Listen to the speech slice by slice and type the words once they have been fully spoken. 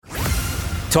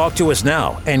Talk to us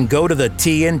now and go to the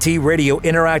TNT Radio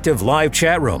Interactive Live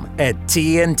chat room at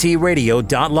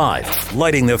tntradio.live.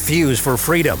 Lighting the fuse for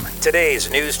freedom.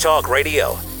 Today's News Talk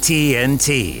Radio,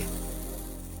 TNT.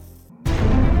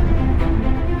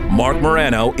 Marc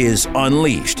Morano is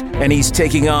unleashed, and he's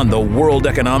taking on the World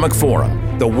Economic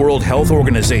Forum, the World Health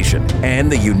Organization,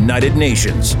 and the United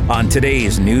Nations on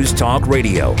today's News Talk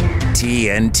Radio,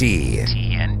 TNT.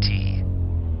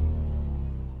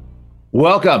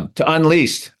 Welcome to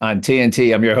Unleashed on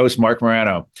TNT. I'm your host, Marc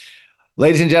Morano.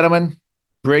 Ladies and gentlemen,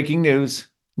 breaking news,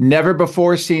 never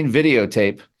before seen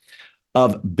videotape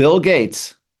of Bill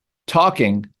Gates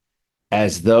talking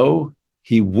as though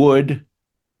he would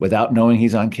without knowing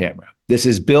he's on camera. This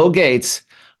is Bill Gates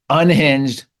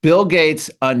unhinged, Bill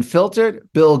Gates unfiltered,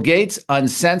 Bill Gates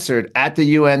uncensored at the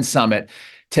UN summit.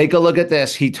 Take a look at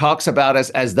this. He talks about us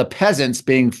as the peasants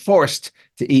being forced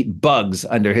to eat bugs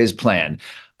under his plan.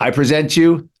 I present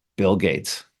you Bill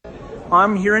Gates.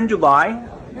 I'm here in July,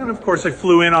 and of course I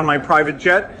flew in on my private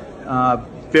jet.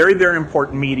 Very, very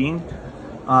important meeting.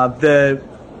 The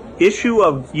issue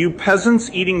of you peasants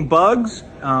eating bugs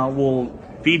will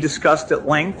be discussed at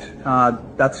length.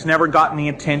 That's never gotten the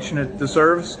attention it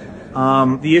deserves.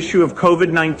 The issue of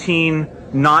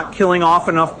COVID-19 not killing off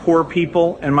enough poor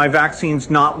people and my vaccines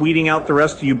not weeding out the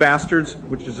rest of you bastards,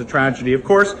 which is a tragedy, of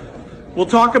course. We'll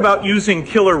talk about using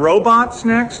killer robots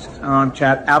next.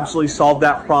 Chat absolutely solved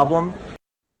that problem.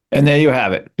 And there you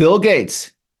have it. Bill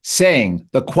Gates saying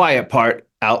the quiet part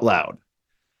out loud.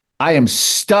 I am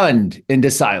stunned into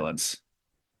silence.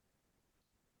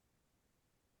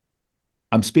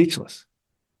 I'm speechless.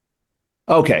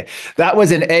 Okay, that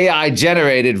was an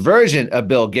AI-generated version of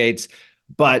Bill Gates,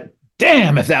 but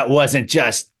damn if that wasn't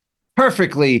just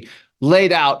perfectly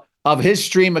laid out of his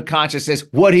stream of consciousness,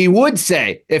 what he would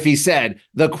say if he said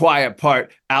the quiet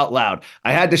part out loud.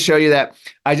 I had to show you that.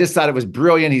 I just thought it was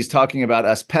brilliant. He's talking about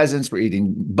us peasants. We're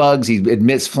eating bugs. He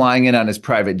admits flying in on his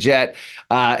private jet.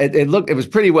 It was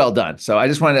pretty well done. So I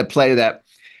just wanted to play that.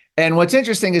 And what's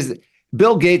interesting is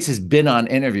Bill Gates has been on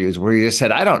interviews where he just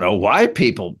said, I don't know why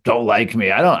people don't like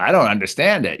me. I don't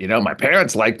understand it. You know, my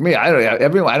parents like me. I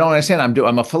don't understand.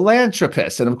 I'm a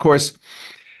philanthropist. And of course,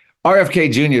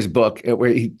 RFK Jr.'s book,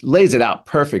 where he lays it out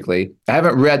perfectly. I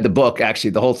haven't read the book, actually,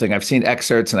 the whole thing. I've seen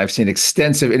excerpts and I've seen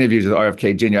extensive interviews with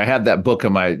RFK Jr. I have that book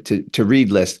on my to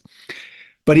read list.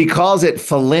 But he calls it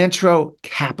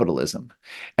philanthrocapitalism.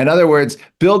 In other words,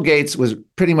 Bill Gates was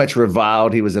pretty much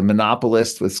reviled. He was a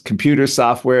monopolist with computer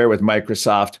software, with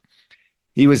Microsoft.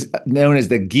 He was known as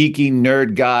the geeky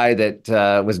nerd guy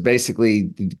that was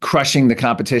basically crushing the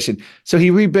competition. So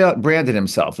he rebranded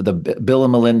himself with the Bill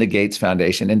and Melinda Gates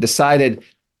Foundation and decided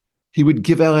he would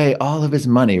give away all of his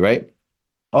money, right?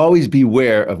 Always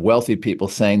beware of wealthy people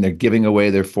saying they're giving away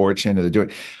their fortune or they're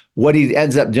doing. What he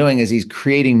ends up doing is he's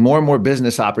creating more and more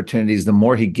business opportunities the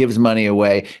more he gives money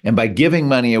away. And by giving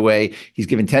money away, he's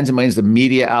giving tens of millions to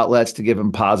media outlets to give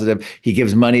him positive. He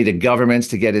gives money to governments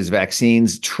to get his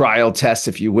vaccines, trial tests,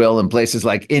 if you will, in places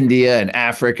like India and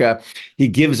Africa. He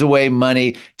gives away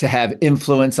money to have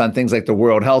influence on things like the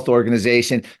World Health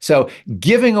Organization. So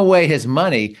giving away his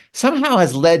money somehow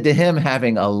has led to him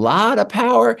having a lot of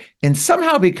power and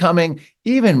somehow becoming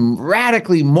even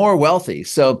radically more wealthy.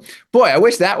 So, boy, I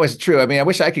wish that was true. I mean, I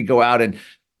wish I could go out and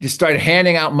just start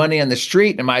handing out money on the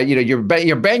street, and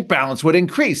your bank balance would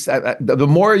increase the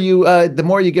more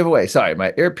you give away. Sorry,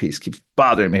 my earpiece keeps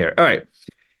bothering me here. All right,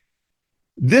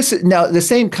 now the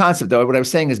same concept though. What I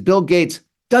was saying is Bill Gates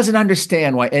doesn't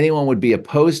understand why anyone would be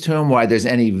opposed to him, why there's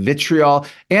any vitriol.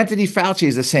 Anthony Fauci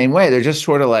is the same way. They're just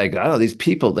sort of like, oh, these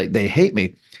people, they hate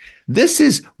me. This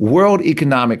is World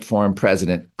Economic Forum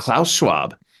President Klaus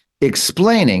Schwab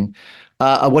explaining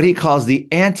what he calls the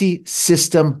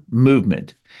anti-system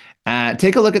movement.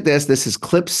 Take a look at this. This is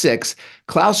clip 6.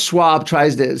 Klaus Schwab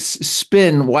tries to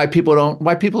spin why people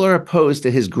are opposed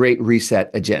to his Great Reset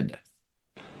agenda.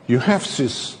 You have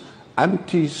this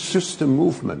anti-system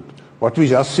movement. What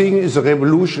we are seeing is a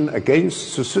revolution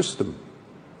against the system.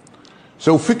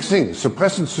 So fixing the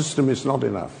present system is not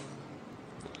enough.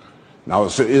 Now,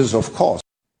 there is, of course.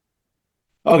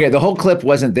 Okay, the whole clip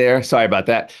wasn't there. Sorry about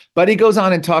that. But he goes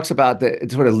on and talks about the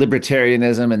sort of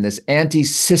libertarianism and this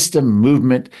anti-system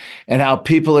movement and how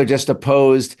people are just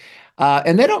opposed.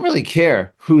 And they don't really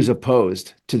care who's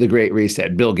opposed to the Great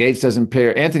Reset. Bill Gates doesn't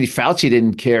care. Anthony Fauci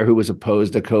didn't care who was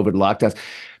opposed to COVID lockdowns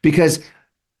because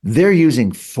they're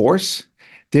using force.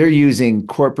 They're using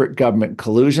corporate government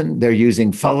collusion. They're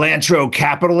using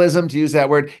philanthrocapitalism, to use that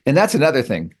word. And that's another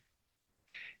thing.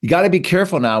 You got to be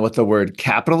careful now with the word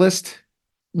capitalist,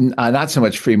 not so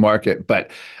much free market,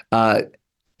 but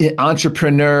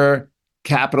entrepreneur,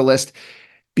 capitalist.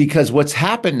 Because what's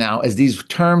happened now is these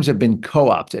terms have been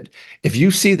co-opted. If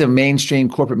you see the mainstream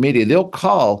corporate media, they'll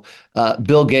call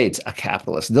Bill Gates a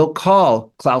capitalist. They'll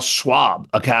call Klaus Schwab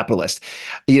a capitalist.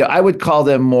 I would call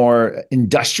them more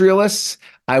industrialists.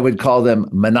 I would call them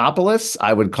monopolists.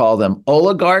 I would call them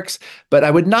oligarchs, but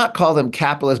I would not call them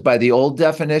capitalists by the old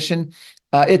definition.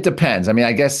 It depends. I mean,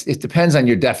 I guess it depends on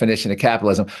your definition of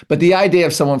capitalism. But the idea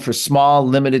of someone for small,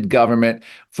 limited government,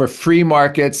 for free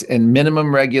markets and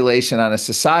minimum regulation on a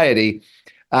society,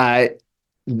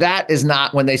 that is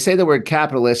not, when they say the word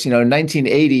capitalist, in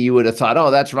 1980, you would have thought,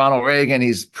 oh, that's Ronald Reagan.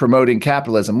 He's promoting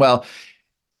capitalism. Well,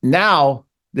 now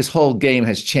this whole game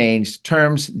has changed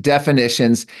terms,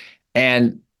 definitions,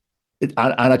 and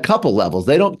on a couple levels.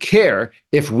 They don't care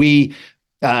if we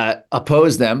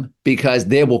oppose them because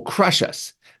they will crush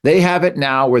us. They have it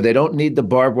now where they don't need the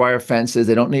barbed wire fences.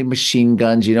 They don't need machine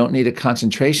guns. You don't need a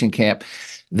concentration camp.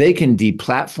 They can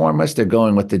deplatform us. They're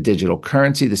going with the digital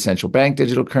currency, the central bank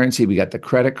digital currency. We got the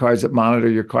credit cards that monitor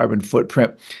your carbon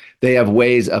footprint. They have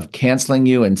ways of canceling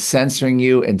you and censoring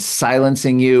you and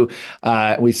silencing you.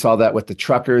 We saw that with the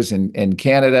truckers in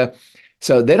Canada.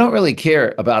 So they don't really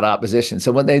care about opposition.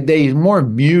 So when they more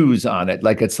muse on it,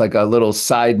 like it's like a little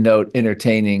side note,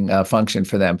 entertaining function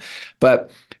for them. But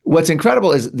what's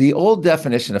incredible is the old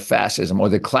definition of fascism, or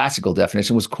the classical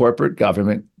definition, was corporate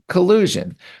government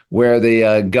collusion, where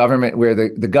the government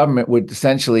would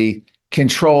essentially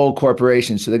control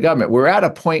corporations to the government. We're at a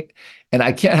point, and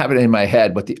I can't have it in my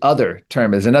head, but the other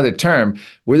term is another term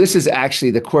where this is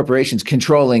actually the corporations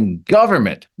controlling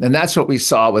government. And that's what we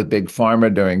saw with Big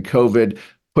Pharma during COVID,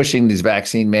 pushing these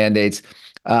vaccine mandates.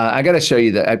 I got to show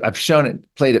you that I've shown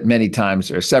it, played it many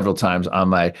times or several times on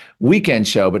my weekend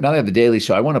show, but now I have the daily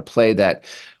show. I want to play that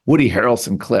Woody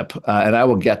Harrelson clip, and I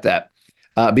will get that.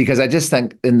 Because I just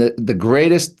think in the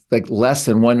greatest, like less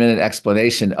than 1 minute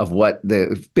explanation of what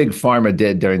the Big Pharma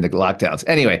did during the lockdowns.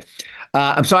 Anyway,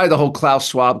 I'm sorry the whole Klaus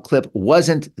Schwab clip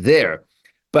wasn't there,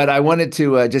 but I wanted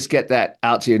to just get that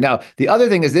out to you. Now, the other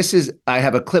thing is I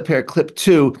have a clip here, clip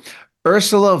 2,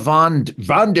 Ursula von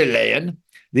der Leyen,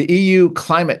 the EU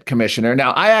climate commissioner.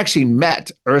 Now, I actually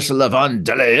met Ursula von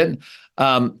der Leyen.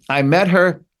 I met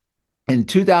her in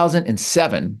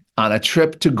 2007 on a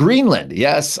trip to Greenland.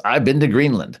 Yes, I've been to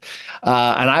Greenland.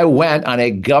 And I went on a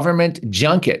government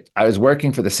junket. I was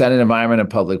working for the Senate Environment and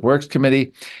Public Works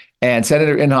Committee, and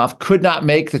Senator Inhofe could not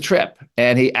make the trip.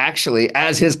 And he actually,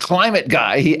 as his climate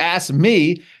guy, he asked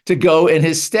me to go in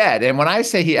his stead. And when I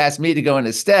say he asked me to go in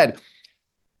his stead,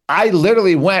 I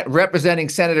literally went representing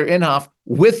Senator Inhofe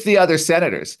with the other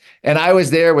senators. And I was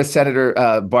there with Senator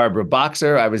Barbara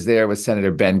Boxer. I was there with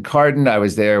Senator Ben Cardin. I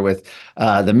was there with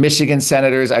the Michigan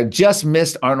senators. I just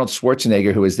missed Arnold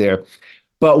Schwarzenegger, who was there.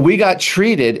 But we got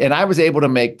treated, and I was able to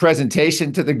make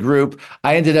presentation to the group.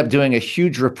 I ended up doing a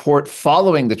huge report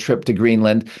following the trip to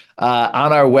Greenland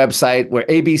on our website, where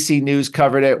ABC News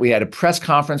covered it. We had a press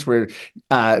conference where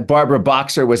Barbara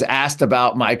Boxer was asked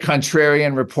about my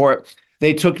contrarian report.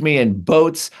 They took me in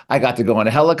boats. I got to go on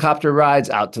helicopter rides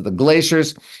out to the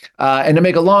glaciers. And to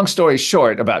make a long story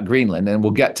short about Greenland, and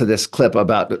we'll get to this clip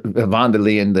about von der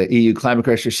Leyen, the EU climate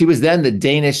commissioner. She was then the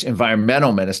Danish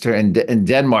environmental minister in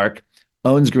Denmark,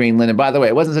 owns Greenland. And by the way,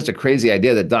 it wasn't such a crazy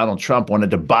idea that Donald Trump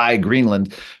wanted to buy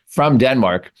Greenland from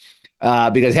Denmark.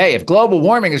 Because, hey, if global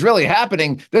warming is really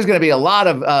happening, there's going to be a lot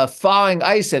of thawing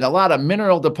ice and a lot of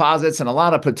mineral deposits and a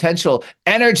lot of potential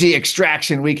energy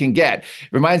extraction we can get.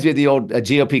 It reminds me of the old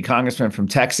GOP congressman from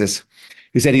Texas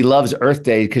who said he loves Earth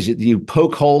Day because you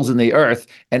poke holes in the earth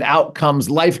and out comes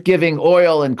life-giving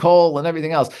oil and coal and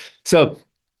everything else. So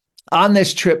on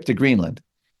this trip to Greenland,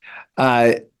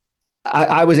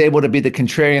 I was able to be the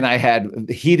contrarian. I had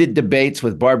heated debates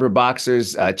with Barbara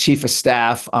Boxer's chief of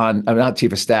staff not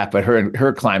chief of staff, but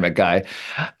her climate guy,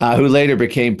 who later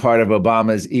became part of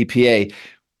Obama's EPA.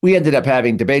 We ended up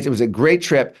having debates. It was a great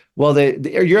trip. Well, the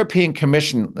European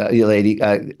Commission lady,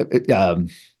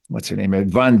 what's her name?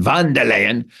 Von der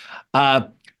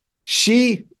Leyen,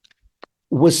 she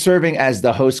was serving as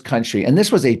the host country. And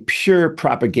this was a pure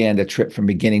propaganda trip from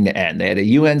beginning to end. They had a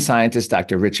UN scientist,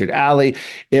 Dr. Richard Alley.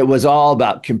 It was all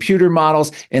about computer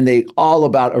models, and they all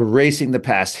about erasing the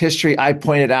past history. I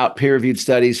pointed out peer-reviewed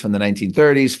studies from the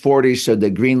 1930s, 40s showed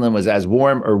that Greenland was as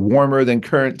warm or warmer than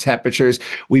current temperatures.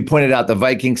 We pointed out the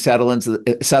Viking settlements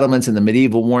in the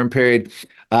medieval warm period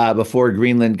before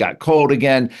Greenland got cold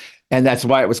again. And that's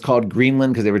why it was called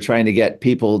Greenland, because they were trying to get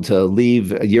people to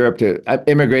leave Europe to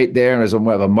immigrate there. And it was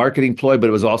more of a marketing ploy, but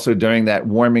it was also during that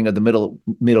warming of the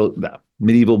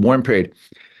medieval warm period.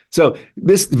 So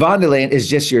Miss von der Leyen is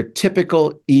just your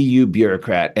typical EU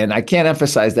bureaucrat, and I can't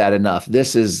emphasize that enough.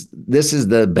 This is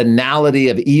the banality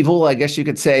of evil, I guess you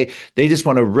could say. They just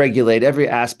want to regulate every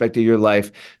aspect of your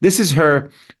life. This is her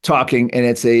talking, and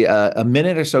it's a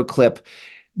minute or so clip.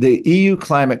 The EU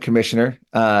climate commissioner,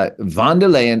 von der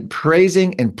Leyen,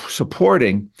 praising and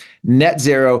supporting net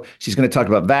zero. She's going to talk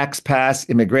about Vax Pass,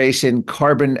 immigration,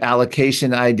 carbon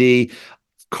allocation ID,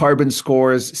 carbon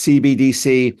scores,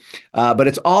 CBDC, but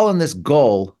it's all in this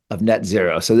goal of net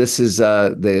zero. So this is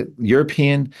the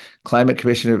European Climate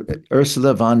Commissioner,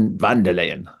 Ursula von der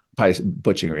Leyen. Probably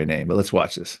butchering her name, but let's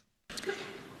watch this.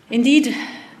 Indeed,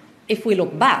 if we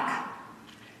look back,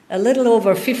 a little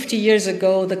over 50 years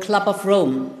ago, the Club of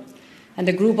Rome and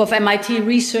a group of MIT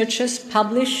researchers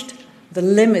published the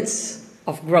Limits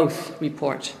of Growth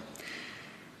report.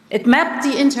 It mapped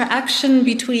the interaction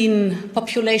between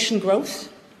population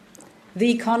growth, the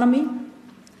economy,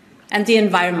 and the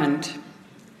environment.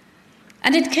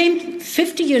 And it came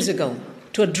 50 years ago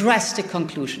to a drastic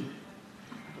conclusion.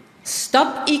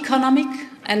 Stop economic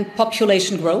and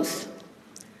population growth,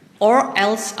 or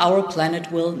else our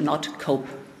planet will not cope.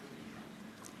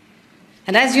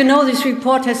 And as you know, this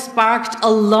report has sparked a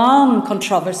long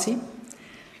controversy,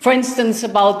 for instance,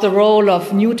 about the role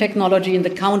of new technology in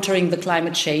countering the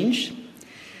climate change.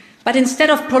 But instead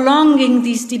of prolonging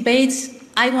these debates,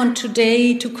 I want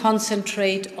today to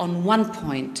concentrate on one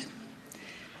point.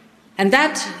 And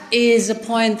that is a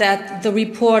point that the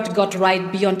report got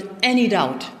right beyond any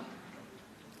doubt.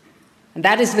 And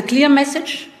that is the clear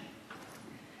message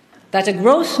that a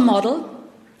growth model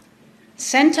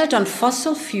centered on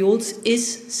fossil fuels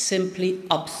is simply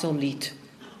obsolete.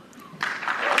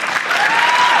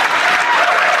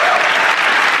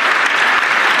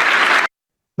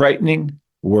 Frightening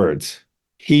words.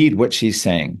 Heed what she's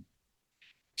saying.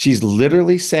 She's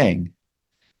literally saying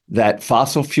that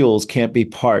fossil fuels can't be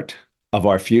part of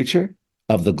our future,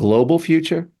 of the global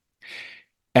future.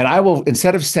 And I will,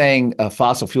 instead of saying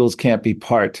fossil fuels can't be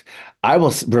part, I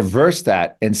will reverse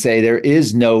that and say there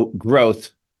is no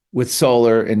growth with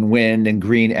solar and wind and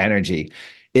green energy.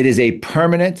 It is a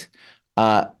permanent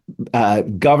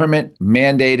government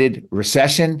mandated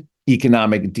recession,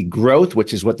 economic degrowth,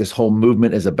 which is what this whole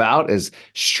movement is about, is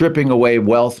stripping away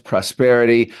wealth,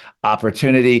 prosperity,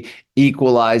 opportunity,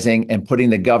 equalizing, and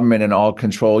putting the government in all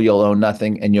control. You'll own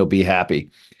nothing and you'll be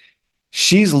happy.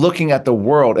 She's looking at the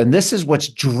world, and this is what's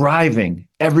driving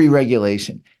every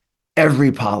regulation,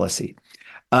 every policy.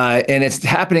 And it's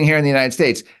happening here in the United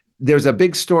States. There's a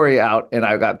big story out, and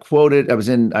I got quoted.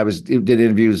 Did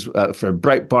interviews for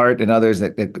Breitbart and others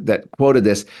that quoted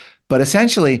this. But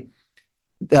essentially,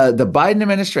 the Biden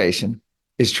administration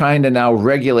is trying to now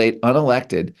regulate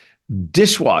unelected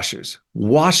dishwashers,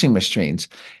 washing machines.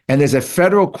 And there's a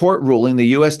federal court ruling, the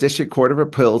U.S. District Court of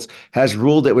Appeals has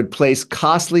ruled it would place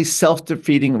costly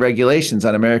self-defeating regulations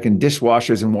on American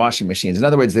dishwashers and washing machines. In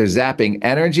other words, they're zapping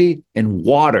energy and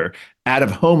water out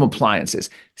of home appliances.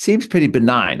 Seems pretty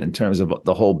benign in terms of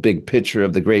the whole big picture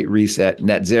of the Great Reset,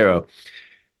 net zero.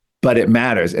 But it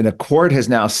matters. And a court has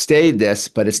now stayed this,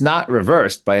 but it's not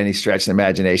reversed by any stretch of the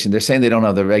imagination. They're saying they don't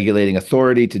have the regulating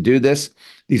authority to do this.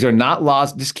 These are not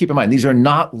laws. Just keep in mind, these are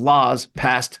not laws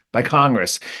passed by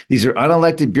Congress. These are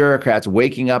unelected bureaucrats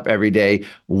waking up every day,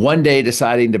 one day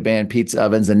deciding to ban pizza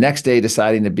ovens, the next day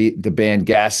deciding to ban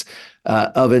gas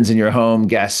ovens in your home,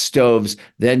 gas stoves,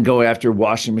 then go after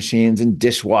washing machines and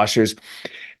dishwashers.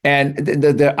 And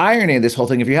the irony of this whole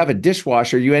thing, if you have a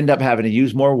dishwasher, you end up having to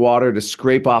use more water to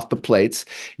scrape off the plates.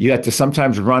 You have to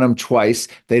sometimes run them twice.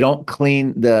 They don't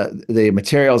clean the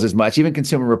materials as much. Even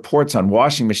Consumer Reports on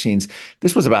washing machines,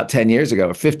 this was about 10 years ago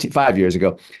or 5 years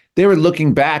ago. They were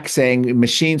looking back saying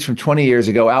machines from 20 years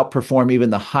ago outperform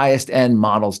even the highest end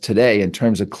models today in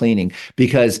terms of cleaning,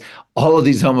 because all of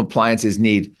these home appliances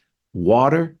need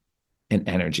water and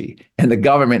energy. And the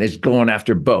government is going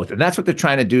after both. And that's what they're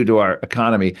trying to do to our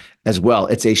economy as well.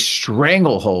 It's a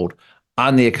stranglehold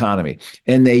on the economy.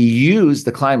 And they use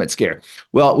the climate scare.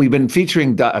 Well, we've been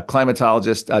featuring a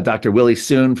climatologist, Dr. Willie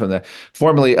Soon,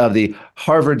 formerly of the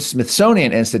Harvard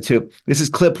Smithsonian Institute. This is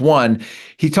clip one.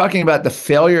 He's talking about the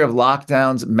failure of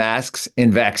lockdowns, masks,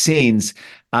 and vaccines.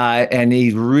 And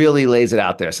he really lays it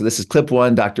out there. So this is clip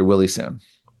one, Dr. Willie Soon.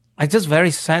 It's just very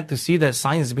sad to see that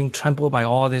science is being trampled by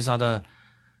all these other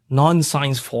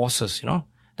non-science forces,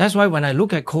 That's why when I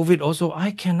look at COVID also,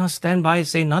 I cannot stand by and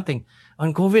say nothing.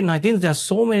 On COVID-19, there's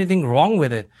so many things wrong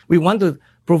with it. We want to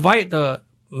provide the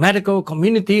medical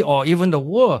community or even the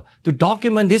world to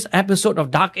document this episode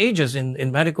of dark ages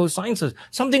in medical sciences.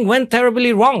 Something went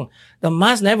terribly wrong. The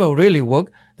mask never really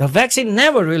worked. The vaccine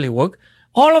never really worked.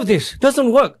 All of this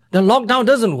doesn't work. The lockdown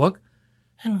doesn't work.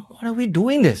 And what are we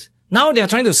doing this? Now they're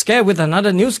trying to scare with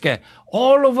another news scare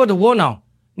all over the world now.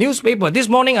 Newspaper. This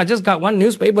morning I just got one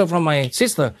newspaper from my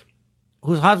sister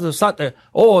who has to start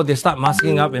they start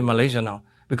masking up in Malaysia now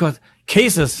because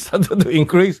cases started to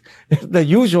increase. The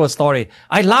usual story.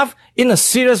 I laugh in a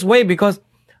serious way because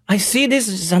I see this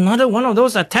is another one of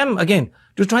those attempts again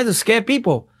to try to scare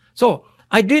people. So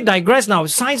I did digress now.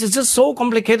 Science is just so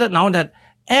complicated now that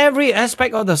every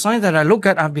aspect of the science that I look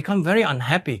at, I've become very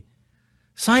unhappy.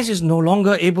 Science is no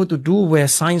longer able to do where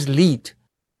science lead.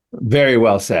 Very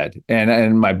well said. And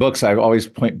in my books, I always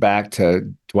point back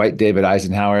to Dwight David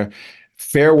Eisenhower,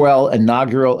 farewell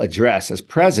inaugural address as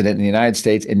president in the United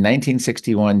States in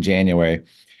 1961, January,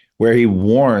 where he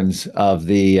warns of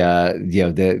the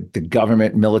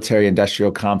government military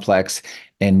industrial complex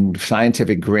and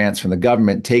scientific grants from the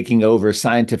government taking over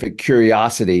scientific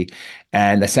curiosity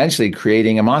and essentially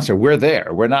creating a monster. We're there.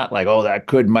 We're not like, oh,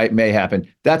 that may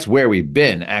happen. That's where we've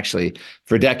been actually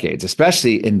for decades,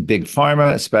 especially in big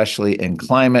pharma, especially in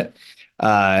climate.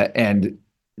 And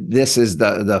this is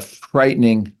the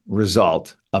frightening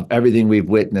result of everything we've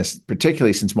witnessed,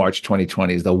 particularly since March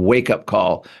 2020, is the wake-up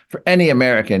call for any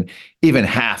American, even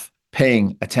half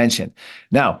paying attention.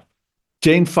 Now,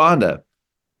 Jane Fonda,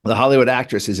 the Hollywood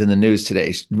actress, is in the news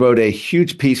today. She wrote a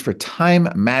huge piece for Time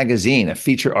magazine, a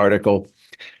feature article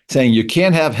saying you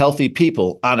can't have healthy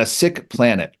people on a sick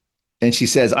planet. And she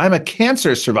says, I'm a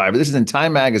cancer survivor. This is in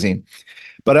Time magazine,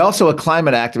 but also a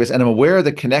climate activist, and I'm aware of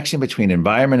the connection between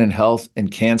environment and health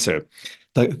and cancer.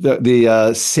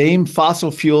 The same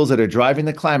fossil fuels that are driving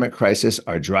the climate crisis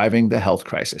are driving the health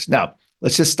crisis. Now,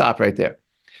 let's just stop right there.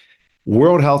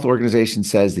 World Health Organization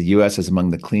says the U.S. is among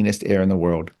the cleanest air in the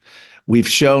world. We've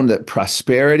shown that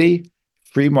prosperity,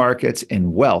 free markets,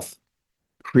 and wealth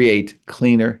create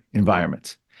cleaner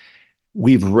environments.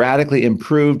 We've radically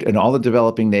improved in all the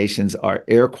developing nations our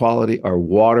air quality, our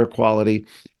water quality,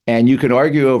 and you can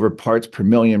argue over parts per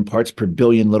million, parts per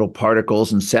billion little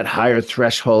particles and set higher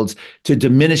thresholds to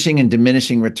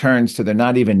diminishing returns to they're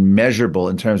not even measurable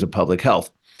in terms of public health.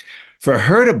 For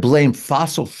her to blame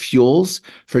fossil fuels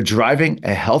for driving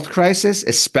a health crisis,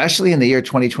 especially in the year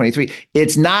 2023,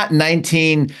 it's not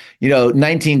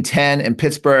 1910 in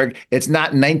Pittsburgh. It's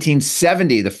not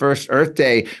 1970, the first Earth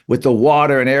Day with the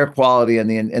water and air quality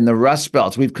and the Rust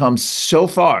Belts. We've come so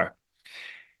far.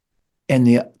 And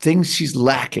the thing she's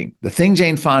lacking, the thing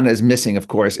Jane Fonda is missing, of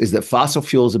course, is that fossil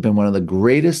fuels have been one of the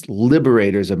greatest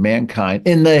liberators of mankind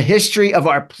in the history of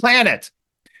our planet.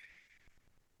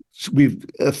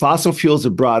 Fossil fuels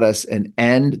have brought us an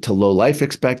end to low life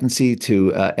expectancy,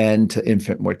 to end to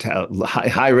infant mortality,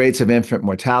 high rates of infant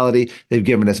mortality. They've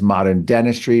given us modern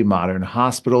dentistry, modern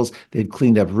hospitals. They've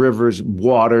cleaned up rivers,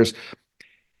 waters.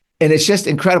 And it's just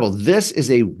incredible. This is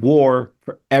a war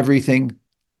for everything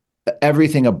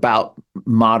about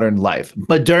modern life.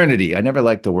 Modernity. I never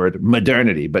liked the word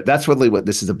modernity, but that's really what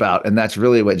this is about. And that's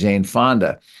really what Jane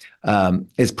Fonda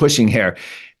is pushing here.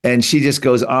 And she just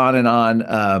goes on and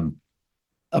on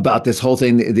about this whole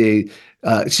thing.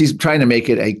 She's trying to make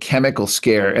it a chemical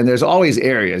scare. And there's always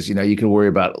areas, you can worry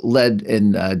about lead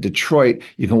in Detroit.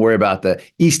 You can worry about the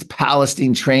East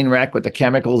Palestine train wreck with the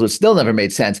chemicals, which still never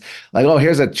made sense. Like, oh,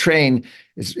 here's a train.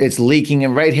 It's leaking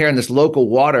and right here in this local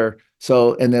water.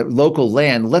 So in the local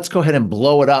land, let's go ahead and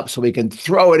blow it up so we can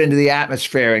throw it into the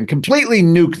atmosphere and completely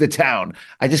nuke the town.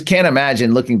 I just can't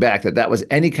imagine looking back that was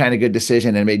any kind of good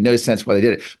decision, and it made no sense why they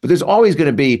did it. But there's always going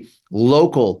to be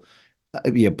local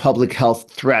public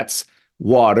health threats,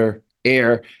 water,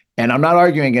 air. And I'm not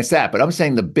arguing against that, but I'm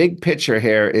saying the big picture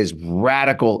here is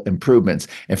radical improvements.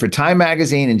 And for Time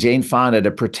Magazine and Jane Fonda to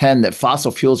pretend that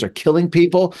fossil fuels are killing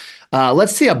people,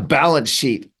 let's see a balance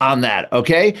sheet on that,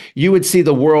 okay? You would see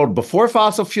the world before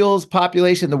fossil fuels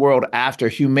population, the world after.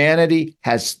 Humanity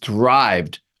has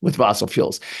thrived with fossil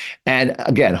fuels. And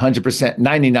again, 100%,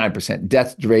 99%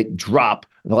 death rate drop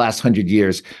in the last 100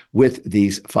 years with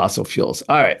these fossil fuels.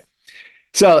 All right.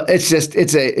 So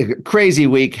it's a crazy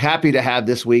week. Happy to have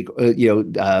this week,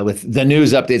 with the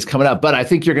news updates coming up. But I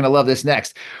think you're going to love this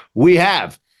next. We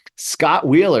have Scott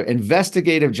Wheeler,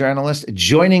 investigative journalist,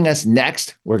 joining us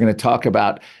next. We're going to talk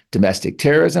about domestic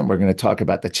terrorism. We're going to talk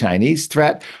about the Chinese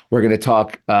threat. We're going to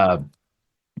talk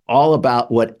all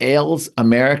about what ails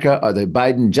America or the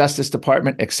Biden Justice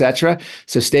Department, etc.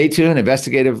 So stay tuned.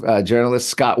 Investigative journalist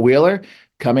Scott Wheeler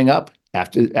coming up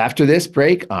after this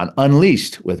break on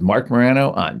Unleashed with Marc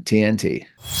Morano on TNT.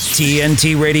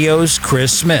 TNT Radio's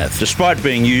Chris Smith. Despite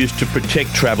being used to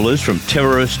protect travellers from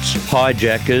terrorists,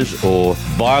 hijackers, or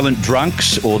violent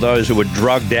drunks, or those who were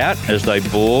drugged out as they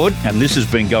board, and this has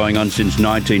been going on since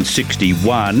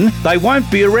 1961, they won't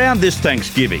be around this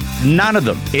Thanksgiving. None of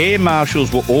them. Air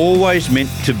marshals were always meant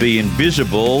to be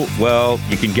invisible. Well,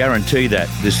 you can guarantee that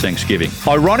this Thanksgiving.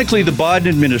 Ironically, the Biden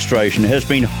administration has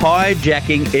been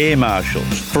hijacking air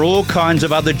marshals for all kinds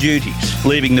of other duties,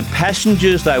 leaving the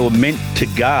passengers they were meant to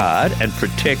guard and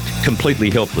protect completely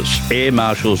helpless. Air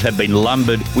marshals have been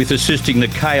lumbered with assisting the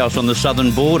chaos on the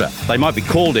southern border. They might be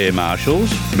called air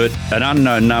marshals, but an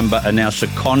unknown number are now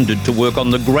seconded to work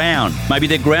on the ground. Maybe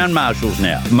they're ground marshals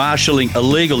now, marshalling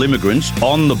illegal immigrants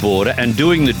on the border and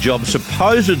doing the job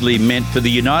supposedly meant for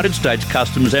the United States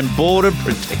Customs and Border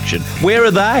Protection. Where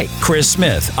are they? Chris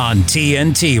Smith on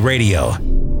TNT Radio.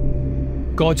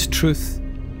 God's truth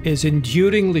is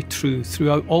enduringly true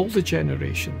throughout all the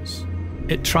generations.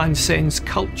 It transcends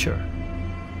culture.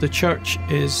 The church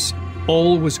is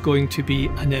always going to be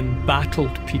an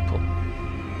embattled people.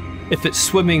 If it's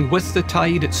swimming with the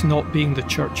tide, it's not being the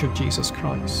church of Jesus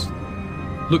Christ.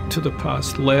 Look to the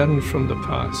past, learn from the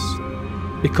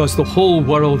past, because the whole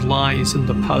world lies in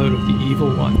the power of the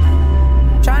evil one.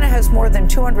 China has more than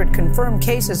 200 confirmed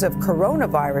cases of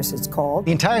coronavirus, it's called.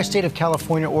 The entire state of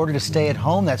California ordered to stay at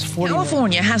home. That's 40.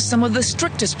 California has some of the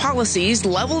strictest policies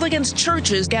leveled against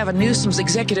churches. Gavin Newsom's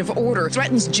executive order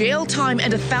threatens jail time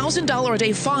and a $1,000 a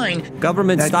day fine.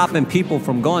 Government stopping people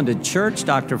from going to church,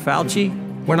 Dr. Fauci.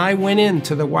 When I went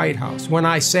into the White House, when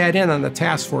I sat in on the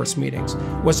task force meetings,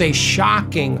 was a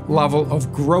shocking level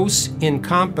of gross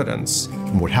incompetence.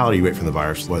 The mortality rate from the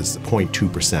virus was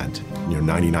 0.2%,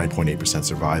 99.8%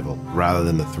 survival, rather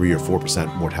than the 3 or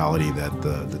 4% mortality that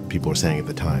the people were saying at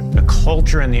the time. The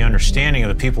culture and the understanding of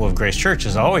the people of Grace Church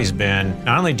has always been,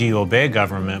 not only do you obey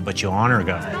government, but you honor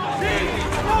government.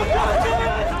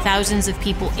 Thousands of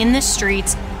people in the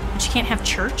streets, but you can't have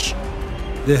church.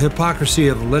 The hypocrisy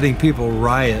of letting people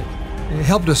riot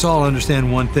helped us all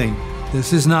understand one thing.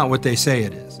 This is not what they say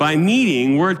it is. By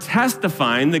meeting, we're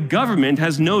testifying the government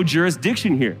has no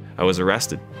jurisdiction here. I was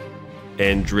arrested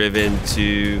and driven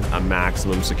to a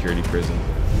maximum security prison.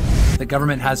 The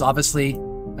government has obviously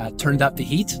turned up the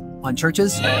heat on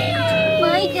churches.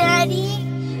 My daddy.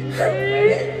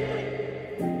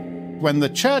 When the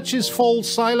churches fall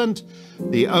silent,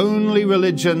 the only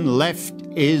religion left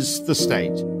is the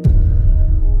state.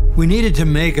 We needed to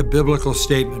make a biblical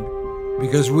statement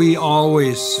because we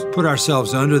always put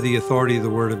ourselves under the authority of the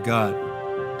Word of God.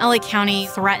 LA County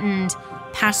threatened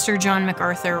Pastor John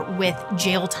MacArthur with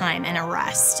jail time and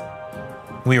arrest.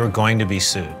 We were going to be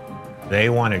sued. They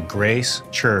wanted Grace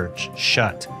Church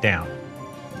shut down.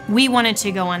 We wanted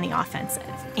to go on the offensive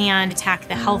and attack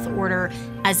the health order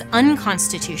as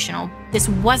unconstitutional. This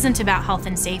wasn't about health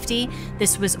and safety.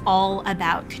 This was all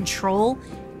about control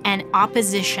and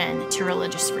opposition to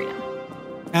religious freedom.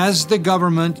 As the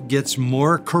government gets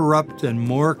more corrupt and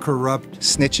more corrupt,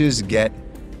 snitches get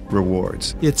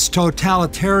rewards. Its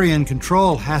totalitarian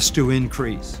control has to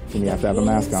increase. You have to have a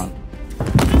mask on.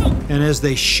 And as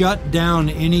they shut down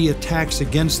any attacks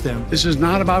against them, this is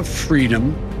not about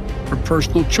freedom or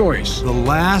personal choice. The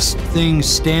last thing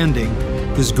standing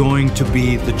is going to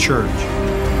be the church.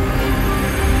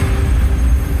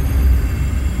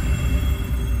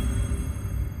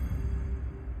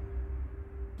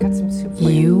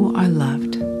 You are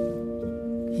loved.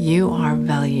 You are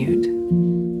valued.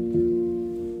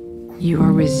 You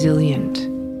are resilient.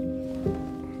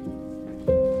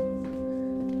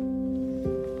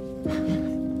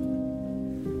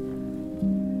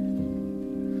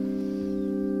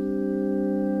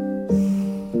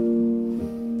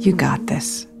 You got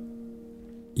this.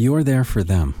 You're there for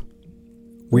them.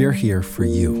 We're here for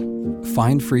you.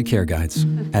 Find free care guides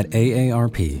at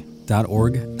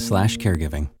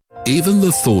aarp.org/caregiving. Even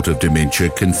the thought of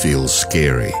dementia can feel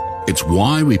scary. It's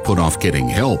why we put off getting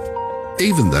help,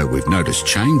 even though we've noticed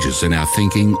changes in our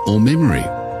thinking or memory.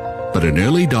 But an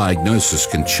early diagnosis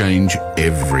can change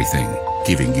everything,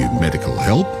 giving you medical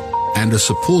help and a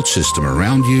support system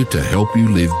around you to help you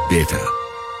live better.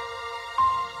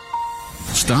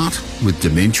 Start with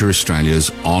Dementia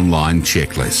Australia's online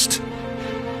checklist,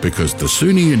 because the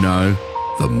sooner you know,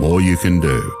 the more you can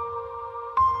do.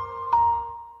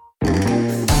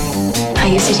 Are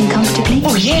you sitting comfortably?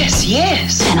 Oh, yes,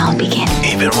 yes. Then I'll begin.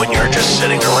 Even when you're just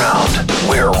sitting around,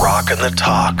 we're rocking the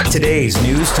talk. Today's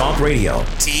News Talk Radio,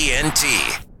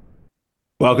 TNT.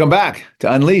 Welcome back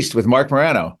to Unleashed with Marc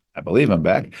Morano. I believe I'm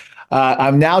back.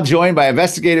 I'm now joined by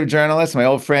investigative journalist, my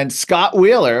old friend Scott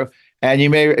Wheeler. And you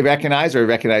may recognize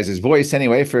his voice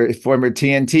anyway, for former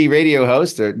TNT radio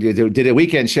host or did a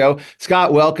weekend show.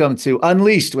 Scott, welcome to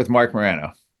Unleashed with Marc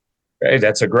Morano. Hey,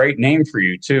 that's a great name for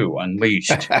you too,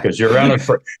 Unleashed, because you're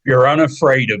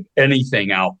unafraid of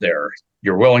anything out there.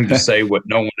 You're willing to say what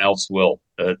no one else will.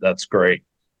 That's great.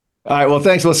 All right. Well,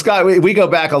 thanks. Well, Scott, we go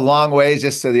back a long ways,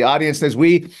 just so the audience knows.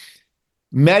 We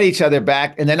met each other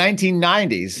back in the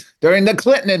 1990s during the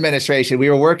Clinton administration. We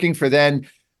were working for then,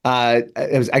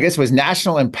 it was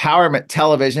National Empowerment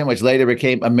Television, which later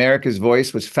became America's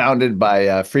Voice, was founded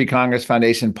by Free Congress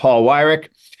Foundation, Paul Weyrich.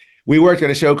 We worked on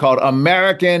a show called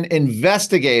American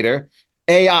Investigator,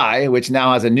 AI, which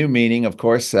now has a new meaning, of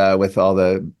course, with all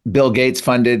the Bill Gates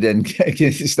funded and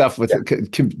stuff with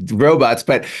robots.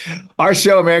 But our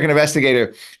show, American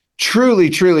Investigator,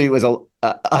 truly was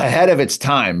ahead of its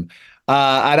time.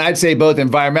 And I'd say both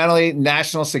environmentally,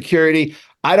 national security.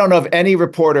 I don't know of any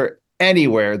reporter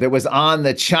anywhere that was on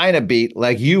the China beat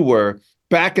like you were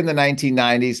back in the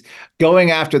 1990s,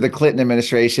 going after the Clinton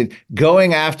administration,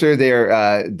 going after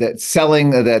their selling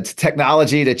the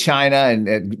technology to China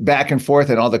and back and forth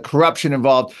and all the corruption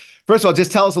involved. First of all,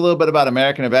 just tell us a little bit about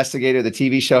American Investigator, the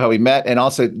TV show, how we met, and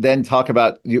also then talk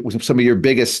about some of your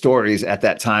biggest stories at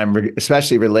that time,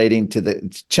 especially relating to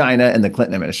the China and the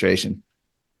Clinton administration.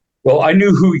 Well, I knew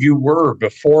who you were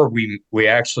before we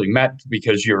actually met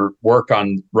because your work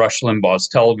on Rush Limbaugh's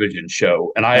television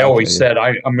show. And I always said,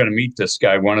 I'm going to meet this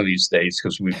guy one of these days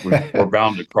because we're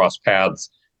bound to cross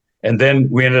paths. And then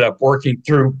we ended up working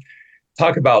through,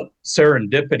 talk about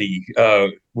serendipity.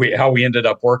 How we ended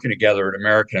up working together at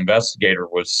American Investigator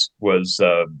was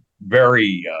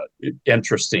very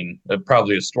interesting.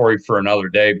 Probably a story for another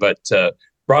day, but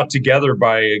brought together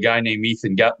by a guy named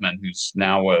Ethan Gutman, who's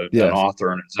now an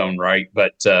author in his own right.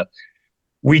 But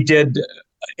we did,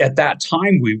 at that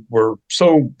time, we were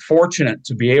so fortunate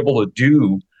to be able to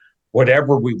do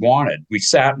whatever we wanted. We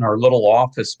sat in our little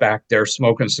office back there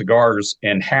smoking cigars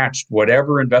and hatched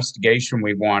whatever investigation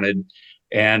we wanted.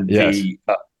 And the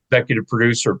executive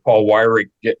producer, Paul Weyrich,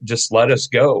 just let us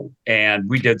go. And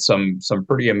we did some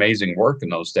pretty amazing work in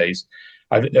those days.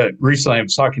 Recently, I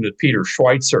was talking to Peter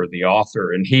Schweitzer, the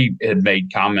author, and he had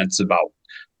made comments about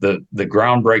the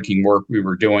groundbreaking work we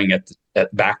were doing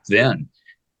at back then.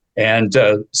 And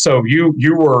so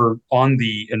you were on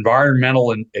the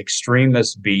environmental and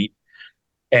extremist beat,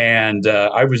 and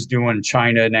I was doing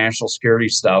China national security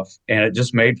stuff, and it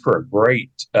just made for a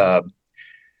great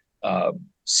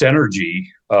synergy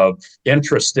of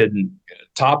interested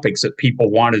topics that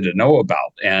people wanted to know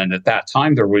about. And at that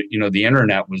time, there was, the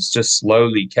internet was just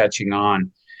slowly catching on,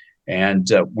 and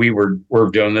we were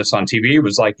doing this on TV. It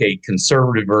was like a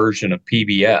conservative version of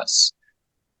PBS,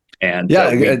 and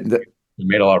we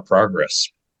made a lot of progress.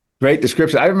 Great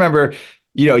description. I remember,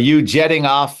 you jetting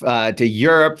off to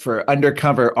Europe for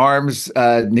undercover arms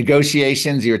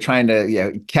negotiations. You were trying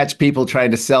to catch people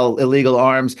trying to sell illegal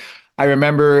arms. I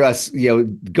remember us,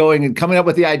 going and coming up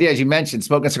with the idea, as you mentioned,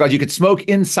 smoking cigars. You could smoke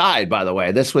inside, by the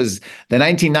way. This was the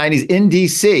 1990s in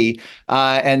D.C.,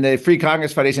 and the Free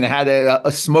Congress Foundation had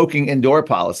a smoking indoor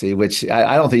policy, which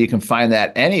I don't think you can find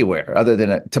that anywhere other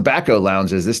than tobacco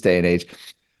lounges this day and age.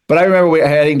 But I remember we were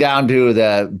heading down to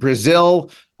the Brazil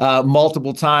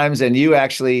multiple times, and you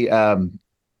actually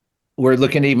we're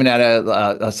looking even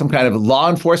at some kind of law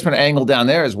enforcement angle down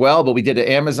there as well. But we did an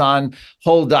Amazon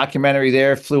whole documentary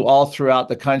there, flew all throughout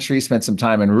the country, spent some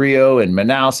time in Rio and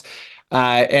Manaus.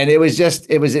 And it was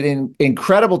an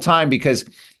incredible time because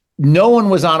no one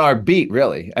was on our beat,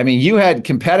 really. I mean, you had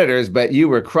competitors, but you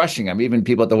were crushing them. Even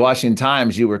people at the Washington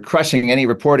Times, you were crushing any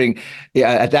reporting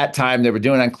at that time they were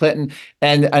doing on Clinton.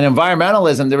 And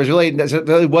environmentalism, there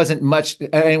really wasn't much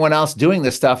anyone else doing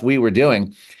the stuff we were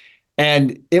doing.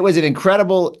 And it was an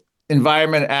incredible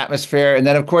environment, atmosphere. And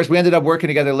then, of course, we ended up working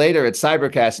together later at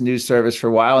Cybercast News Service for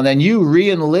a while. And then you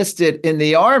re-enlisted in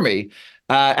the Army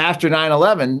after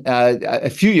 9/11, a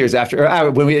few years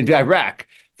after, when we did Iraq.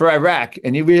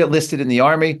 And you re-enlisted in the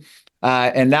Army.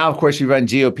 And now, of course, you run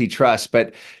GOP Trust.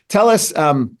 But tell us.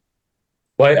 Well,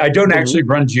 I don't actually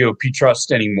run GOP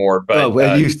Trust anymore, but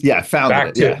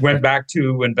went back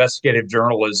to investigative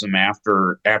journalism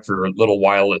after a little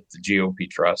while at the GOP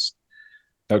Trust.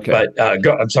 Okay. But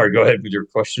I'm sorry, go ahead with your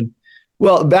question.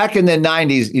 Well, back in the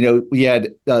 90s, we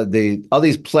had all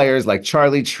these players like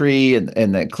Charlie Tree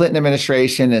and the Clinton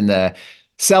administration and the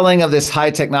selling of this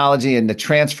high technology and the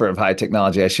transfer of high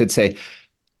technology, I should say.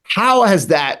 How has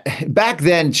that, back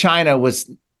then, China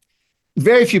was,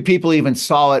 very few people even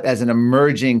saw it as an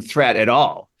emerging threat at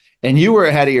all. And you were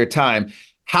ahead of your time.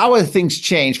 how have things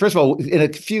changed? First of all, in a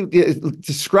few,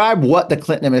 describe what the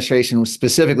Clinton administration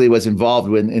specifically was involved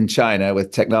with in China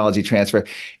with technology transfer.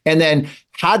 And then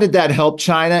how did that help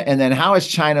China? And then how has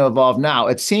China evolved now?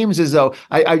 It seems as though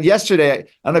yesterday, I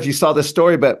don't know if you saw this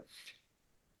story, but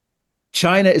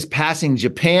China is passing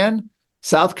Japan,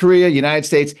 South Korea, United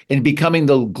States, and becoming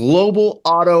the global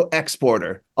auto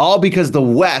exporter, all because the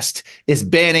West is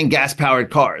banning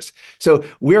gas-powered cars. So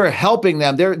we're helping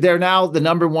them. They're now the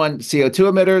number one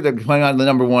CO2 emitter. They're going on the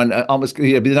number one, almost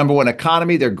the number one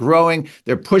economy. They're growing.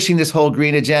 They're pushing this whole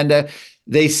green agenda.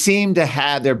 They seem to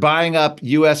have, they're buying up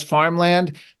U.S.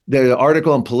 farmland. The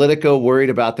article in Politico worried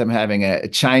about them having a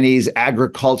Chinese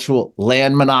agricultural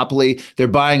land monopoly. They're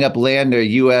buying up land, their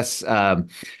U.S.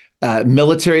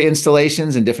 Military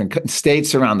installations in different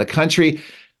states around the country.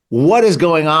 What is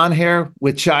going on here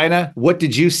with China? What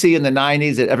did you see in the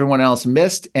 90s that everyone else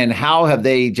missed? And how have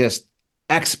they just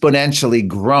exponentially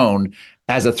grown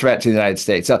as a threat to the United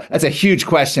States? So that's a huge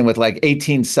question with like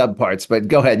 18 subparts, but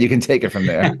go ahead, you can take it from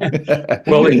there.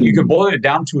 Well, you can boil it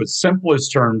down to its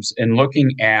simplest terms in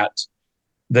looking at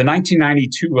the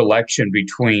 1992 election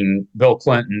between Bill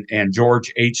Clinton and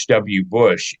George H.W.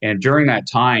 Bush. And during that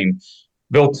time,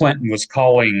 Bill Clinton was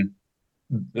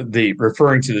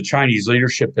referring to the Chinese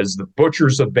leadership as the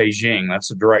butchers of Beijing.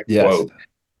 That's a direct quote.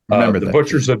 The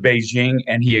butchers of Beijing.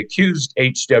 And he accused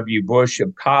H.W. Bush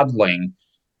of coddling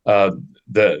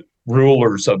the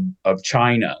rulers of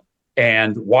China.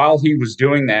 And while he was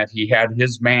doing that, he had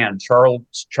his man,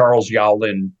 Charles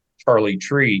Yalin, Charlie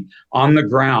Tree, on the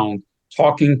ground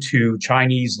talking to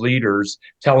Chinese leaders,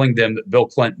 telling them that Bill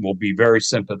Clinton will be very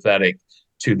sympathetic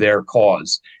to their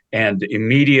cause. And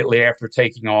immediately after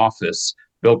taking office,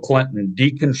 Bill Clinton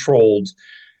decontrolled.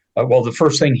 The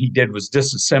first thing he did was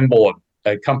disassemble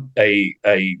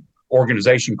a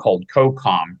organization called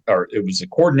COCOM, or it was a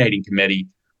coordinating committee,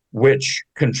 which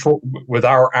with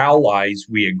our allies,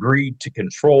 we agreed to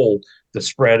control the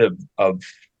spread of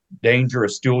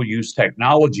dangerous dual-use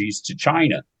technologies to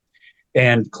China.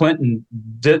 And Clinton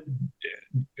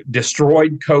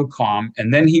destroyed COCOM,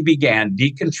 and then he began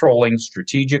decontrolling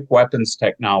strategic weapons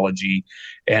technology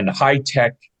and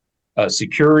high-tech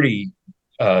security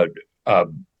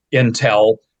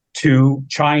intel to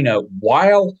China,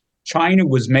 while China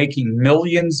was making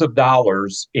millions of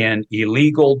dollars in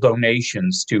illegal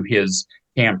donations to his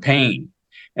campaign.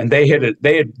 And they had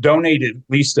donated at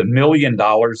least $1 million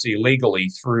illegally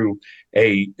through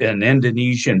an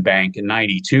Indonesian bank in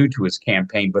 92 to his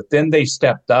campaign. But then they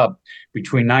stepped up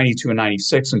between 92 and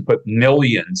 96 and put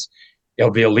millions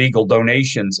of illegal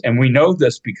donations. And we know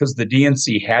this because the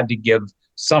DNC had to give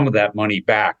some of that money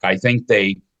back. I think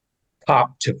they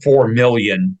topped to $4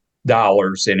 million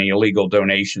in illegal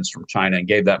donations from China and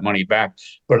gave that money back.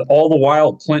 But all the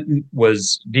while, Clinton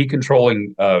was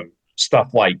decontrolling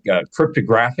stuff like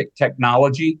cryptographic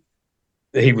technology.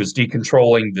 He was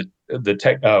decontrolling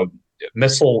the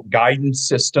missile guidance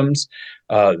systems.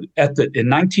 In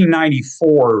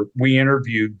 1994, we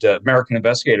interviewed American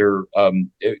Investigator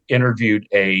interviewed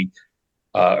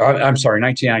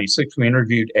 1996, we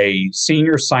interviewed a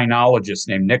senior sinologist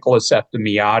named Nicholas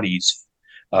Eftimiades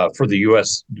for the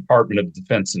U.S. Department of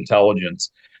Defense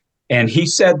Intelligence. And he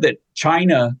said that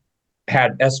China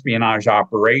had espionage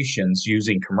operations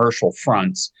using commercial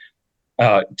fronts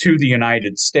to the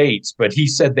United States, but he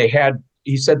said they had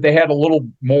a little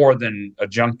more than a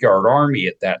junkyard army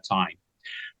at that time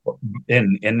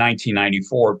in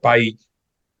 1994. By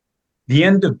the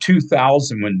end of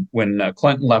 2000, when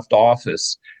Clinton left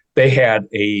office, they had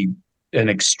an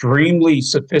extremely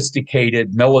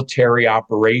sophisticated military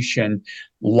operation,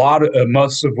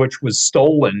 most of which was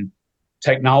stolen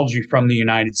technology from the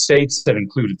United States that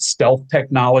included stealth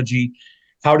technology,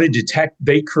 how to detect.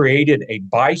 They created a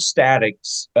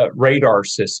bistatics radar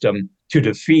system to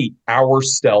defeat our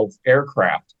stealth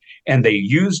aircraft. And they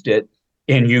used it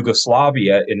in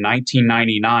Yugoslavia in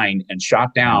 1999 and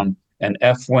shot down an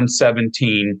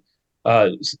F-117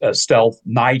 stealth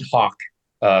Nighthawk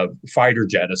fighter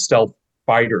jet, a stealth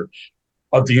fighter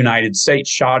of the United States,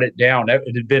 shot it down. It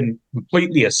had been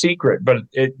completely a secret, but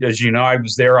as you know, I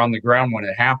was there on the ground when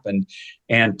it happened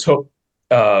and did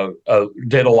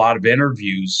a lot of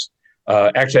interviews.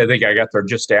 Actually, I think I got there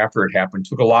just after it happened,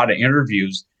 took a lot of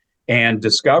interviews and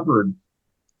discovered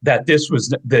that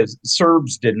the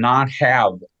Serbs did not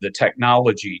have the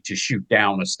technology to shoot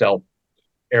down a stealth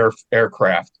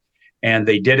aircraft. And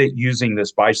they did it using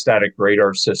this bistatic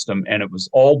radar system. And it was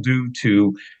all due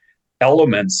to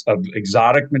elements of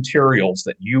exotic materials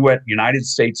that United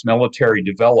States military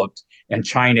developed and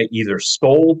China either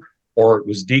stole or it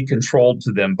was decontrolled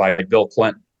to them by Bill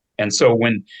Clinton. And so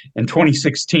when in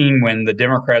 2016, when the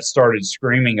Democrats started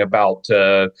screaming about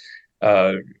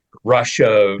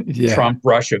Russia,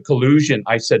 Trump-Russia collusion,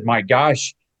 I said, my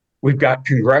gosh, we've got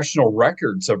congressional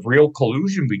records of real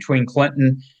collusion between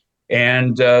Clinton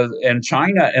and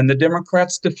China, and the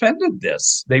Democrats defended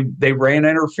this. They ran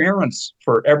interference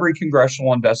for every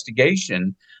congressional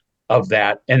investigation of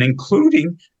that, and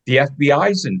including the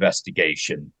FBI's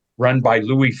investigation run by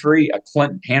Louis Freeh, a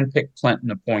handpicked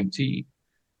Clinton appointee.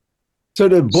 So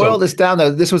to boil this down,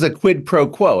 though, this was a quid pro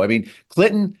quo. I mean,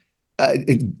 Clinton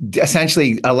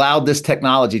essentially allowed this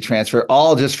technology transfer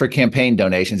all just for campaign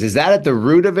donations. Is that at the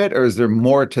root of it, or is there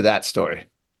more to that story?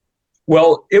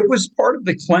 Well, it was part of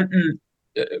the Clinton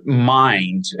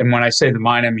mind. And when I say the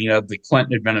mind, I mean of the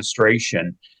Clinton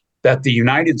administration, that the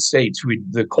United States,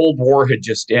 the Cold War had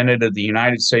just ended, and the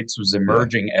United States was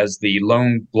emerging as the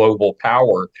lone global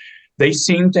power. They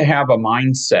seemed to have a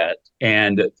mindset,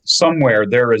 and somewhere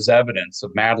there is evidence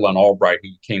of Madeleine Albright, who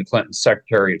became Clinton's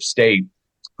Secretary of State,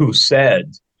 who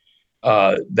said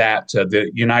that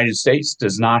the United States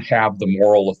does not have the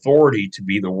moral authority to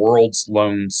be the world's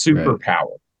lone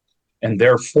superpower. And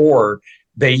therefore,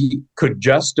 they could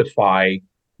justify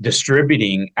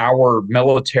distributing our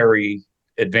military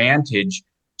advantage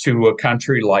to a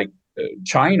country like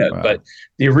China. Wow. But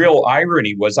the real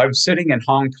irony was, I was sitting in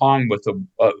Hong Kong with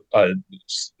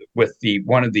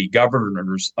one of the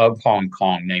governors of Hong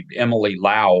Kong named Emily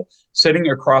Lau, sitting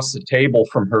across the table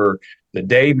from her the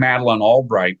day Madeleine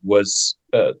Albright was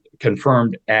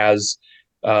confirmed as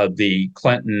the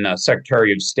Clinton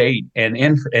Secretary of State,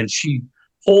 and she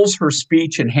pulls her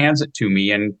speech and hands it to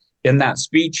me. And in that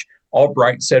speech,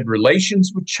 Albright said,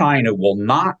 relations with China will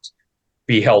not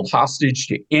be held hostage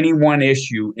to any one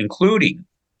issue, including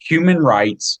human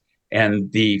rights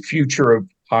and the future of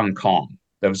Hong Kong.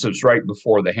 That was right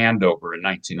before the handover in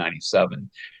 1997.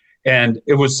 And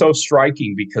it was so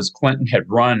striking because Clinton had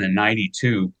run in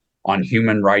 92 on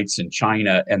human rights in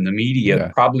China, and the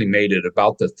media probably made it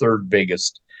about the third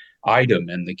biggest item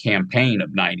in the campaign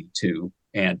of 92,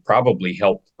 and probably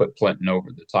helped put Clinton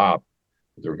over the top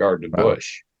with regard to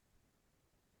Bush.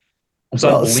 It's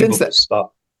unbelievable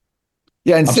stuff.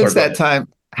 Yeah, and since that time,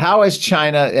 how did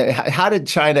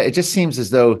China, it just seems as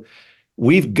though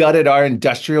we've gutted our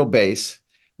industrial base.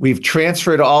 We've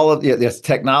transferred all of this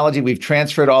technology. We've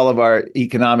transferred all of our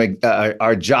economic,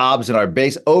 our jobs and our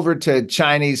base over to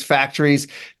Chinese factories,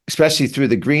 especially through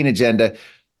the green agenda.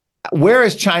 Where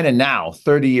is China now,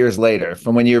 30 years later,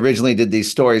 from when you originally did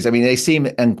these stories? I mean, they seem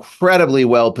incredibly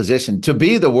well positioned to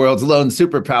be the world's lone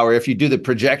superpower if you do the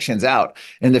projections out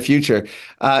in the future.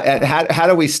 And how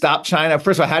do we stop China?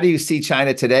 First of all, how do you see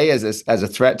China today as a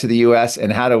threat to the U.S.,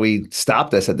 and how do we stop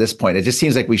this at this point? It just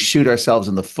seems like we shoot ourselves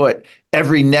in the foot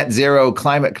every net zero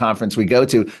climate conference we go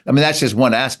to. I mean, that's just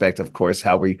one aspect, of course,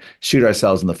 how we shoot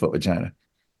ourselves in the foot with China.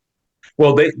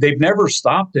 Well, they've never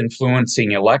stopped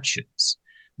influencing elections.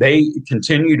 They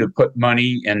continue to put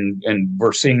money, and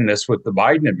we're seeing this with the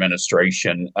Biden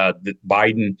administration. That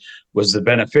Biden was the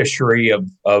beneficiary of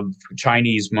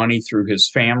Chinese money through his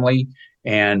family,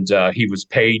 and he was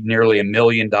paid nearly $1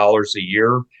 million a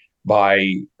year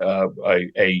by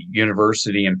a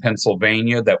university in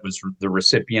Pennsylvania that was the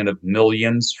recipient of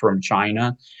millions from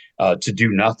China to do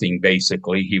nothing,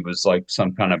 basically. He was like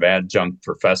some kind of adjunct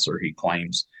professor, he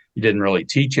claims. He didn't really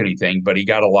teach anything, but he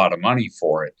got a lot of money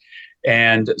for it.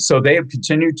 And so they have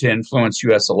continued to influence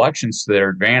U.S. elections to their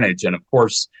advantage. And of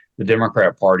course, the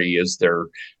Democrat Party is their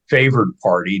favored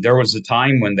party. There was a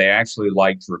time when they actually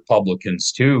liked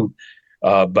Republicans too.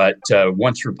 But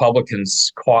once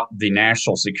Republicans caught the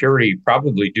national security,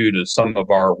 probably due to some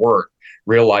of our work,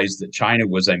 realized that China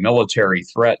was a military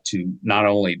threat to not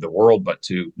only the world, but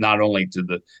to not only to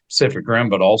the Pacific Rim,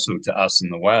 but also to us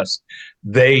in the West,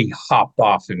 they hopped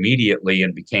off immediately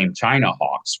and became China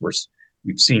hawks.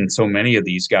 We've seen so many of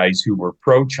these guys who were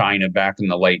pro-China back in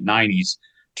the late 90s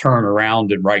turn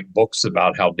around and write books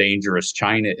about how dangerous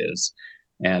China is.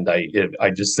 And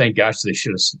I just think, gosh, they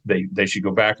should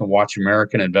go back and watch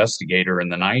American Investigator in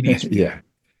the 90s. Yeah.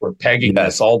 We're pegging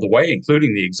this all the way,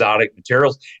 including the exotic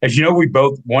materials. As you know,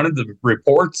 one of the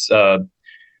reports,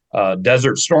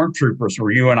 Desert Stormtroopers, where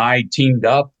you and I teamed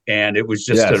up, and it was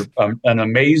just an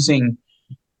amazing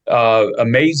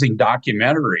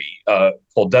documentary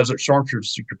called Desert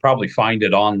Stormtroopers. You could probably find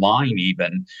it online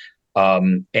even.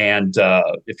 And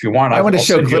if you want, I want to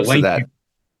show clips of that.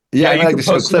 Yeah, I'd like to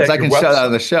show clips. I can show that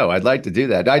on the show. I'd like to do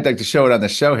that. I'd like to show it on the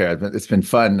show here. It's been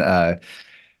fun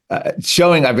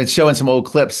I've been showing some old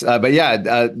clips, but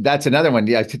that's another one.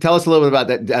 Yeah, tell us a little bit about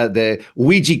the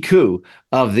Ouija coup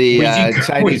of the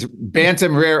Chinese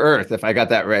bantam rare earth, if I got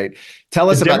that right. Tell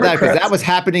us about that, because that was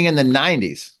happening in the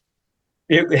 90s.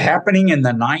 It happening in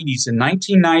the 90s. In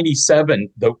 1997,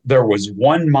 there was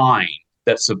one mine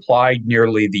that supplied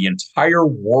nearly the entire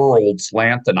world's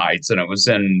lanthanides, and it was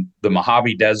in the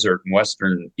Mojave Desert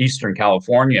in eastern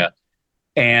California.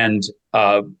 And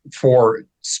for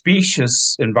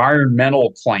specious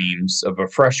environmental claims of a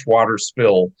freshwater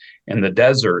spill in the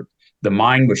desert, the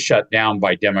mine was shut down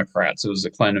by Democrats. It was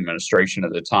the Clinton administration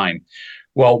at the time.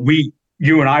 Well,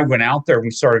 you and I went out there and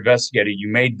we started investigating. You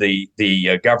made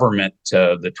the government,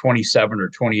 the 27 or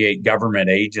 28 government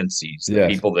agencies, the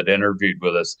people that interviewed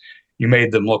with us, you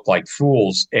made them look like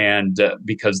fools, and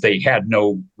because they had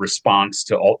no response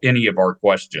to any of our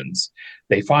questions.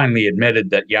 They finally admitted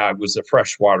that, it was a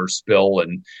freshwater spill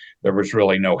and there was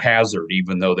really no hazard,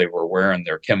 even though they were wearing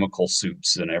their chemical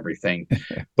suits and everything.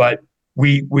 But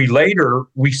we later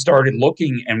started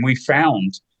looking, and we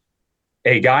found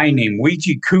a guy named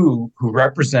Weiji Ku, who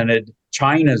represented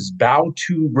China's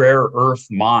Baotou rare earth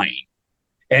mine.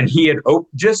 And he had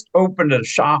just opened a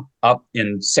shop up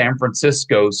in San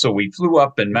Francisco. So we flew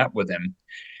up and met with him,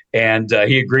 and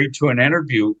he agreed to an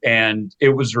interview, and it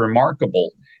was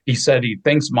remarkable. He said he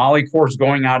thinks Molycorp is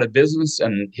going out of business,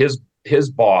 and his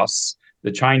boss,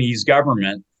 the Chinese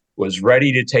government, was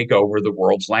ready to take over the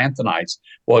world's lanthanides.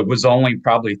 Well, it was only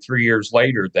probably 3 years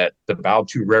later that the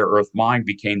Baotou rare earth mine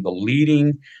became the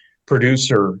leading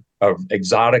producer of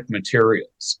exotic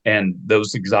materials. And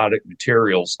those exotic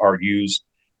materials are used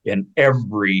in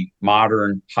every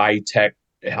modern high-tech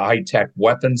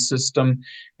weapon system,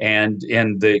 and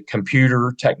in the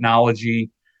computer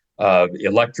technology,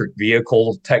 electric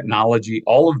vehicle technology.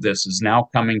 All of this is now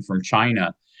coming from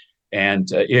China. And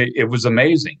it was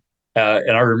amazing.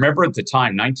 And I remember at the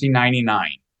time,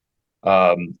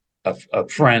 1999, a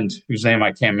friend whose name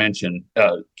I can't mention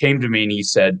came to me and he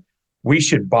said, we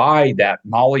should buy that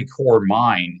Molycorp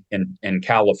mine in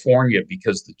California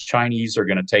because the Chinese are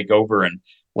going to take over and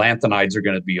lanthanides are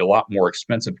going to be a lot more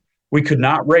expensive. We could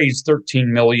not raise $13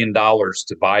 million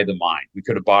to buy the mine. We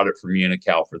could have bought it from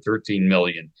Unocal for $13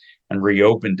 million and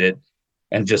reopened it.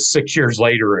 And just 6 years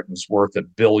later, it was worth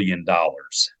 $1 billion.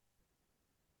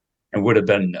 It would have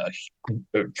been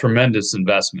a tremendous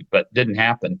investment, but didn't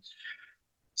happen.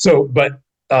 So, but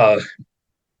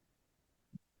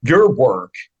your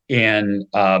work in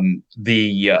on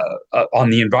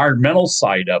the environmental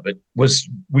side of it was,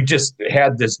 we just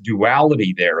had this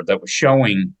duality there that was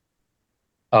showing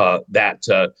that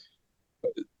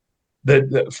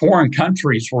the foreign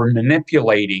countries were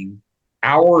manipulating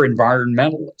our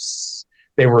environmentalists.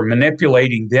 They were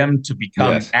manipulating them to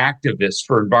become activists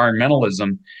for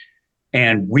environmentalism.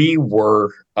 And we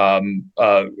were, and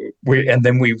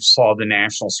then we saw the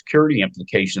national security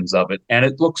implications of it. And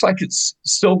it looks like it's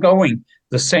still going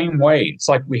the same way. It's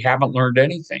like we haven't learned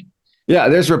anything. Yeah,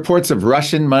 there's reports of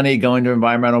Russian money going to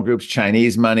environmental groups,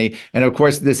 Chinese money. And of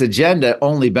course, this agenda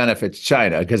only benefits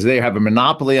China because they have a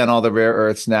monopoly on all the rare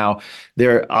earths now.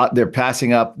 They're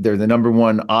passing up. They're the number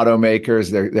one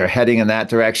automakers. They're heading in that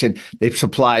direction. They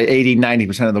supply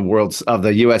 80-90% of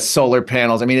the U.S. solar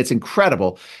panels. I mean, it's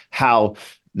incredible how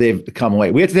they've come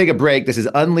away. We have to take a break. This is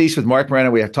Unleashed with Marc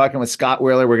Morano. We are talking with Scott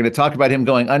Wheeler. We're going to talk about him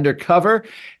going undercover.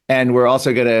 And we're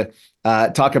also going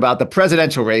to talk about the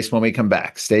presidential race when we come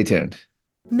back. Stay tuned.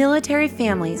 Military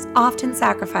families often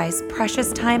sacrifice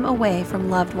precious time away from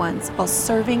loved ones while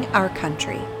serving our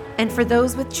country. And for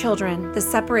those with children, the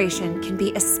separation can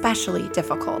be especially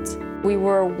difficult. We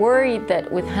were worried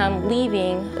that with him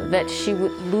leaving, that she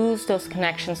would lose those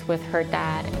connections with her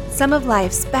dad. Some of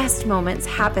life's best moments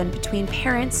happen between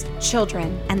parents,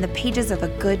 children, and the pages of a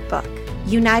good book.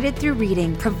 United Through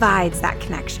Reading provides that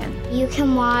connection. You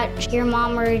can watch your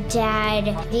mom or dad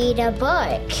read a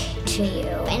book to you,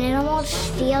 and it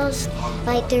almost feels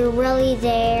like they're really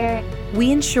there.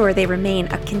 We ensure they remain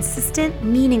a consistent,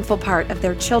 meaningful part of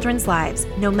their children's lives,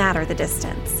 no matter the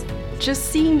distance.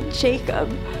 Just seeing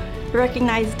Jacob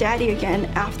recognize Daddy again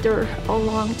after a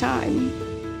long time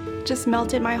just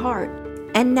melted my heart.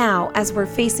 And now, as we're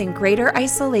facing greater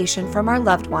isolation from our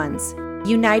loved ones,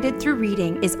 United Through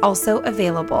Reading is also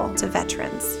available to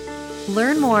veterans.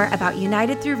 Learn more about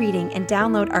United Through Reading and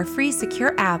download our free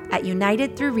secure app at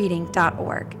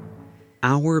unitedthroughreading.org.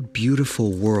 Our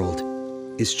beautiful world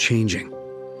is changing,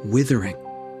 withering,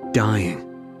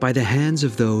 dying by the hands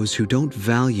of those who don't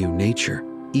value nature,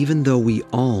 even though we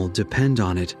all depend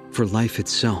on it for life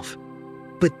itself.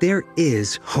 But there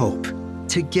is hope.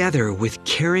 Together with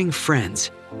caring friends,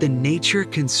 the Nature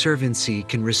Conservancy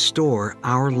can restore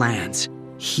our lands,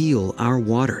 heal our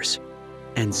waters,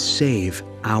 and save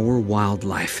our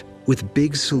wildlife with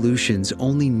big solutions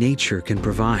only nature can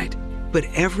provide. But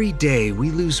every day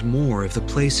we lose more of the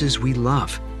places we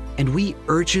love. And we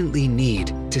urgently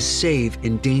need to save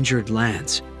endangered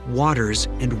lands, waters,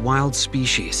 and wild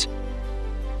species.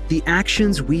 The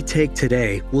actions we take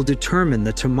today will determine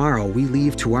the tomorrow we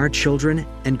leave to our children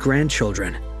and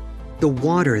grandchildren. The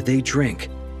water they drink,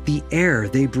 the air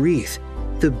they breathe,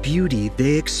 the beauty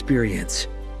they experience.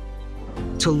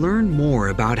 To learn more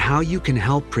about how you can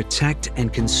help protect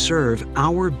and conserve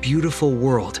our beautiful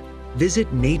world,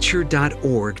 visit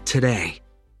nature.org today.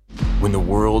 When the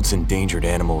world's endangered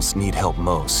animals need help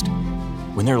most,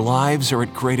 when their lives are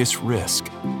at greatest risk,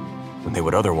 when they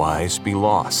would otherwise be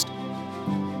lost,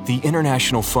 the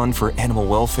International Fund for Animal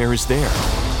Welfare is there,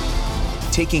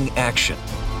 taking action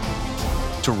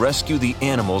to rescue the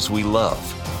animals we love,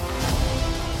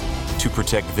 to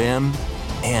protect them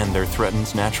and their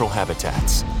threatened natural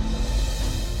habitats.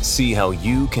 See how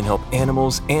you can help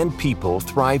animals and people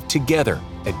thrive together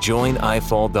at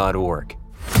joinifall.org.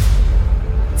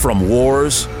 From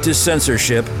wars to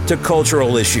censorship to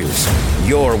cultural issues,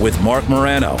 you're with Marc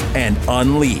Morano and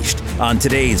Unleashed on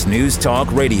today's News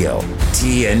Talk Radio,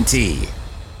 TNT.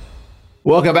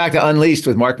 Welcome back to Unleashed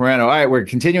with Marc Morano. All right, we're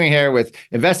continuing here with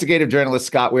investigative journalist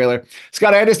Scott Wheeler.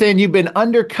 Scott, I understand you've been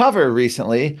undercover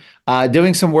recently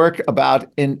doing some work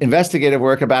about, investigative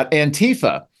work about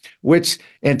Antifa, which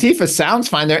Antifa sounds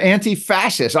fine. They're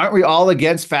anti-fascist. Aren't we all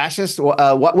against fascists?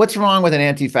 What's wrong with an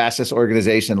anti-fascist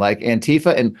organization like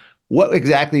Antifa? And what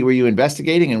exactly were you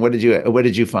investigating, and what did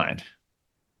you find?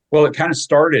 Well, it kind of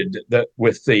started there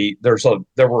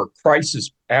were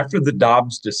crises after the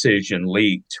Dobbs decision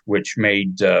leaked, which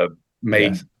made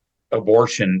yes.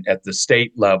 abortion at the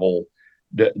state level,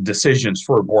 decisions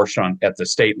for abortion at the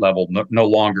state level no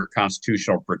longer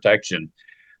constitutional protection.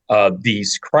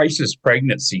 These crisis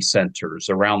pregnancy centers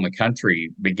around the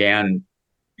country began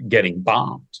getting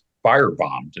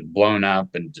firebombed and blown up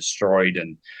and destroyed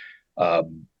and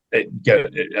get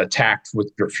attacked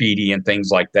with graffiti and things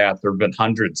like that. There have been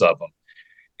hundreds of them.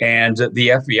 And the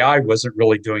FBI wasn't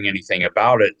really doing anything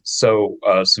about it. So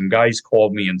some guys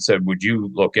called me and said, would you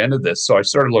look into this? So I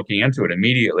started looking into it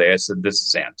immediately. I said, this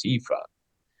is Antifa.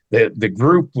 The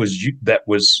group that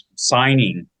was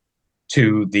signing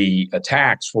to the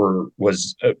attacks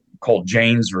was called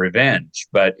Jane's Revenge,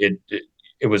 but it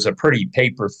was a pretty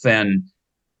paper thin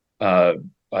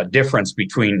difference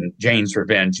between Jane's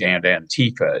Revenge and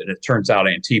Antifa. And it turns out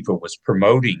Antifa was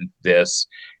promoting this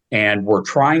and were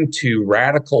trying to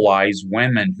radicalize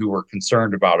women who were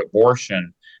concerned about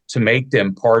abortion to make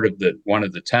them part of one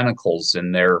of the tentacles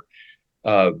in their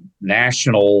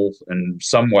national and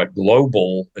somewhat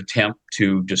global attempt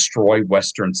to destroy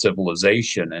Western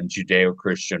civilization and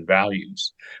Judeo-Christian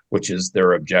values, which is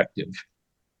their objective.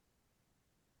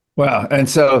 Wow. And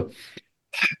so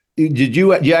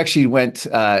you actually went,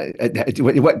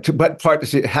 what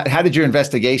part, how did your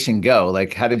investigation go?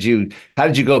 Like, how did you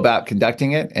go about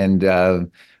conducting it? And tell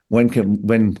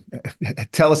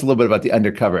us a little bit about the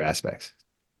undercover aspects.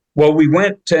 Well, we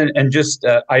went and just,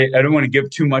 I don't want to give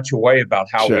too much away about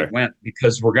how Sure. we went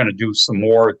because we're going to do some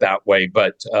more that way,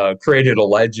 but created a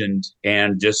legend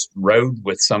and just rode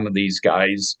with some of these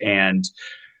guys and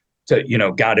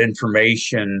got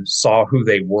information, saw who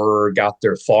they were, got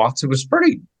their thoughts. It was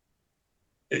pretty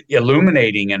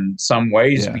illuminating in some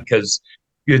ways because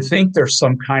you'd think there's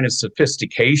some kind of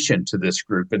sophistication to this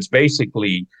group. It's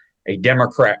basically a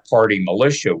Democrat Party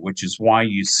militia, which is why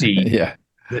you see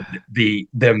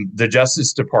the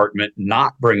Justice Department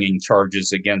not bringing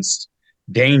charges against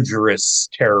dangerous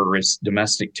terrorists,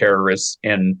 domestic terrorists,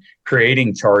 and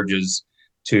creating charges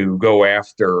to go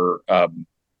after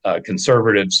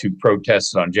conservatives who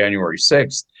protested on January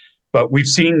 6th. But we've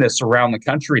seen this around the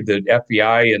country. The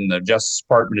FBI and the Justice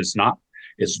Department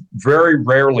is very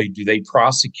rarely do they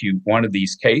prosecute one of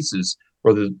these cases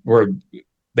where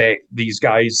these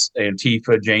guys,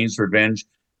 Antifa, Jane's Revenge,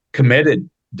 committed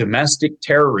domestic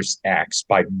terrorist acts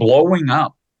by blowing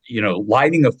up,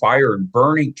 lighting a fire and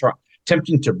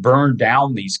attempting to burn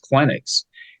down these clinics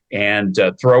and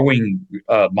throwing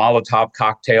Molotov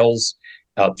cocktails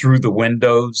through the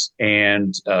windows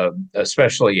and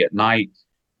especially at night.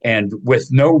 And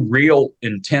with no real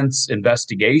intense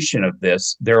investigation of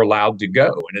this, they're allowed to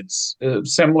go. And it's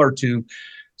similar to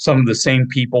some of the same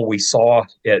people we saw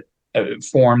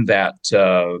form that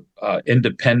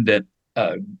independent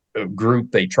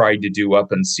group they tried to do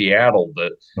up in Seattle, the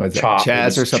CHOP,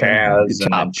 Chaz or something? Chaz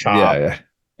and CHOP.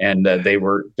 And they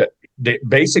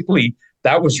basically,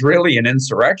 that was really an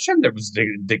insurrection that was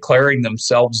declaring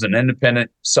themselves an independent,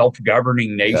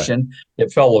 self-governing nation.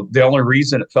 The only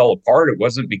reason it fell apart, it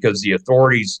wasn't because the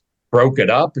authorities broke it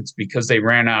up. It's because they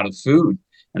ran out of food.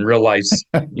 and realize,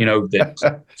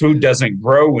 that food doesn't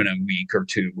grow in a week or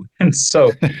two. And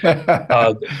so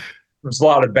there's a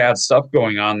lot of bad stuff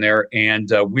going on there.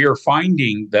 And we are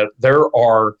finding that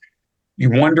you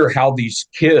wonder how these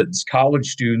kids, college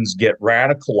students, get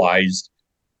radicalized.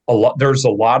 There's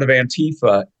a lot of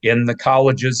Antifa in the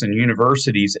colleges and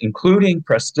universities, including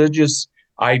prestigious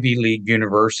Ivy League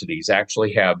universities,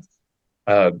 actually have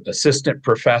assistant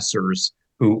professors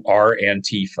who are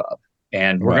Antifa.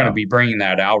 And we're going to be bringing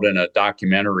that out in a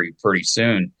documentary pretty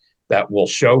soon that will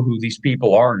show who these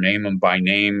people are, name them by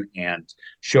name, and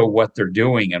show what they're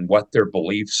doing and what their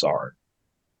beliefs are.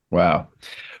 Wow.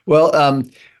 Well,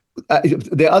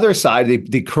 the other side,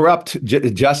 the corrupt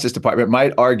Justice Department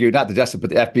might argue, not the Justice, but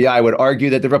the FBI would argue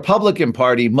that the Republican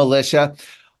Party militia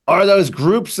are those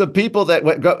groups of people that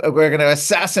we're going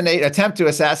to attempt to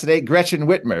assassinate Gretchen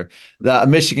Whitmer, the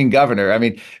Michigan governor. I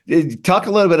mean, talk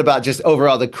a little bit about just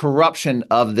overall the corruption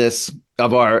of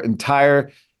our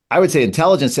entire, I would say,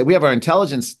 intelligence. We have our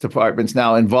intelligence departments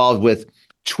now involved with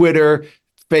Twitter,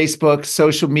 Facebook,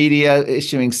 social media,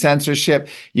 issuing censorship.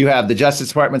 You have the Justice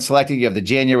Department selecting, you have the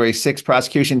January 6th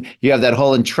prosecution, you have that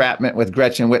whole entrapment with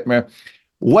Gretchen Whitmer.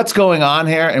 What's going on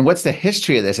here, and what's the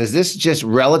history of this? Is this just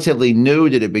relatively new?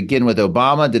 Did it begin with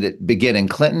Obama? Did it begin in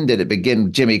Clinton? Did it begin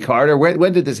with Jimmy Carter?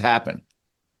 When did this happen?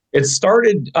 It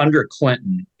started under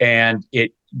Clinton, and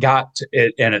it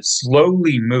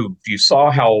slowly moved. You saw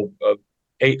how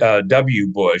W.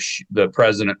 Bush, the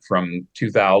president from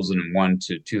 2001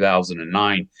 to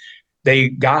 2009, they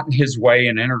got in his way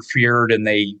and interfered, and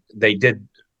they did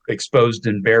exposed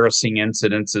embarrassing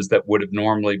incidences that would have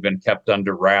normally been kept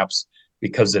under wraps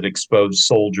because it exposed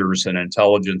soldiers and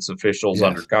intelligence officials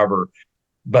undercover.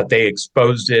 But they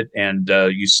exposed it, and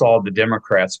you saw the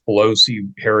Democrats,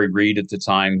 Pelosi, Harry Reid at the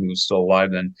time, who was still alive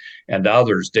then, and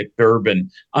others, Dick Durbin,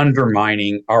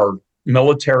 undermining our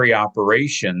military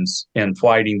operations and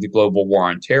fighting the global war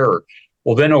on terror.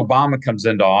 Well, then Obama comes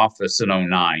into office in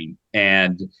 2009,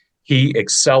 and he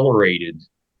accelerated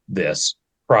this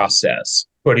process,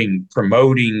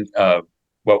 promoting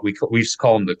what we used to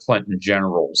call them the Clinton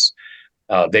generals.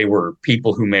 They were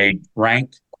people who made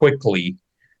rank quickly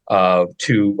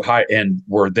to high and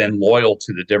were then loyal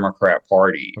to the Democrat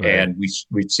Party. Right. And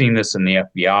we've seen this in the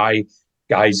FBI,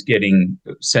 guys getting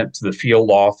sent to the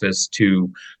field office to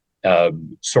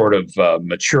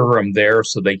mature them there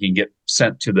so they can get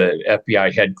sent to the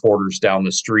FBI headquarters down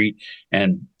the street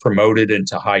and promoted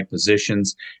into high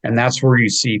positions. And that's where you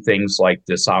see things like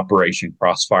this Operation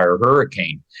Crossfire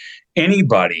Hurricane.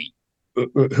 Anybody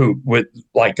who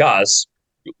like us,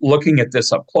 looking at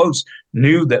this up close,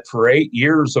 knew that for 8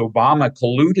 years Obama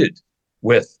colluded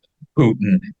with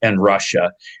Putin and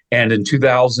Russia. And in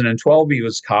 2012, he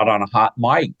was caught on a hot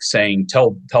mic telling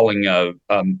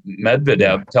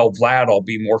Medvedev, tell Vlad I'll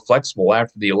be more flexible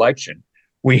after the election.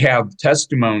 We have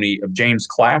testimony of James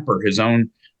Clapper, his own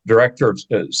director of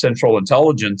Central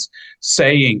Intelligence,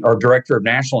 director of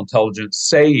National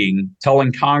Intelligence,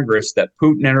 telling Congress that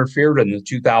Putin interfered in the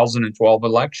 2012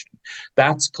 election.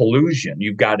 That's collusion.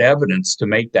 You've got evidence to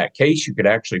make that case. You could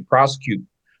actually prosecute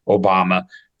Obama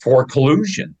for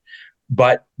collusion.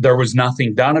 But there was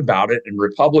nothing done about it. And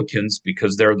Republicans,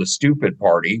 because they're the stupid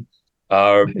party,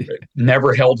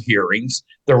 never held hearings.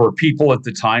 There were people at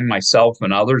the time, myself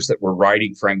and others, that were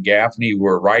writing, Frank Gaffney, who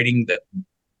were writing that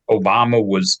Obama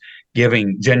was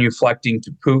genuflecting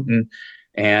to Putin,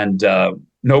 and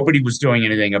nobody was doing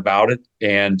anything about it.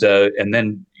 And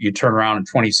then you turn around in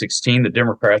 2016, the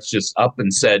Democrats just up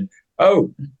and said,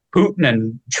 oh, Putin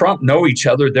and Trump know each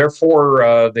other,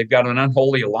 therefore they've got an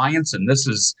unholy alliance, and this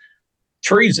is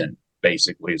treason,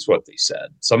 basically, is what they said.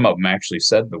 Some of them actually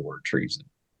said the word treason.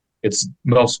 It's the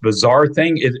most bizarre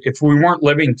thing. If we weren't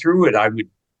living through it, I would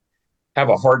have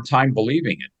a hard time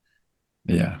believing it.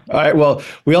 Yeah. All right. Well,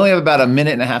 we only have about a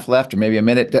minute and a half left, or maybe a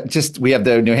minute. We have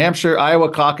the New Hampshire,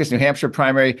 Iowa caucus, New Hampshire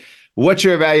primary. What's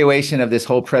your evaluation of this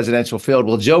whole presidential field?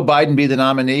 Will Joe Biden be the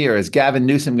nominee, or is Gavin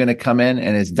Newsom going to come in?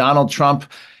 And is Donald Trump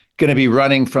going to be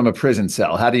running from a prison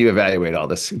cell? How do you evaluate all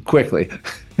this quickly?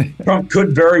 Trump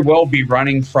could very well be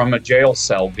running from a jail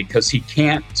cell, because he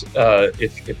can't,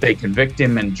 if they convict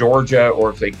him in Georgia, or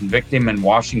if they convict him in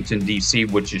Washington, D.C.,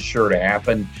 which is sure to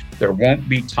happen, there won't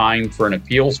be time for an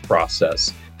appeals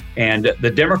process. And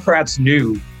the Democrats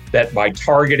knew that by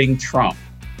targeting Trump,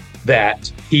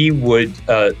 that he would,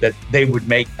 that they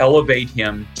would elevate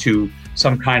him to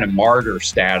some kind of martyr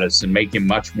status and make him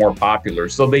much more popular.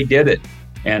 So they did it.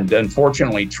 And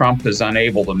unfortunately, Trump is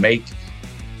unable to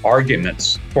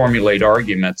formulate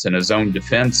arguments in his own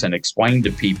defense and explain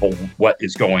to people what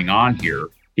is going on here.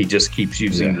 He just keeps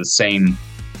using the same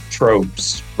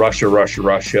tropes, Russia,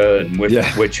 and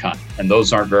witch hunt. And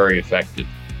those aren't very effective.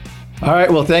 All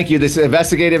right. Well, thank you. This is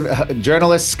investigative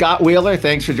journalist Scott Wheeler.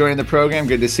 Thanks for joining the program.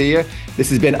 Good to see you. This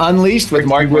has been Unleashed with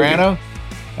Marc Morano.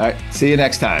 All right. See you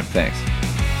next time. Thanks.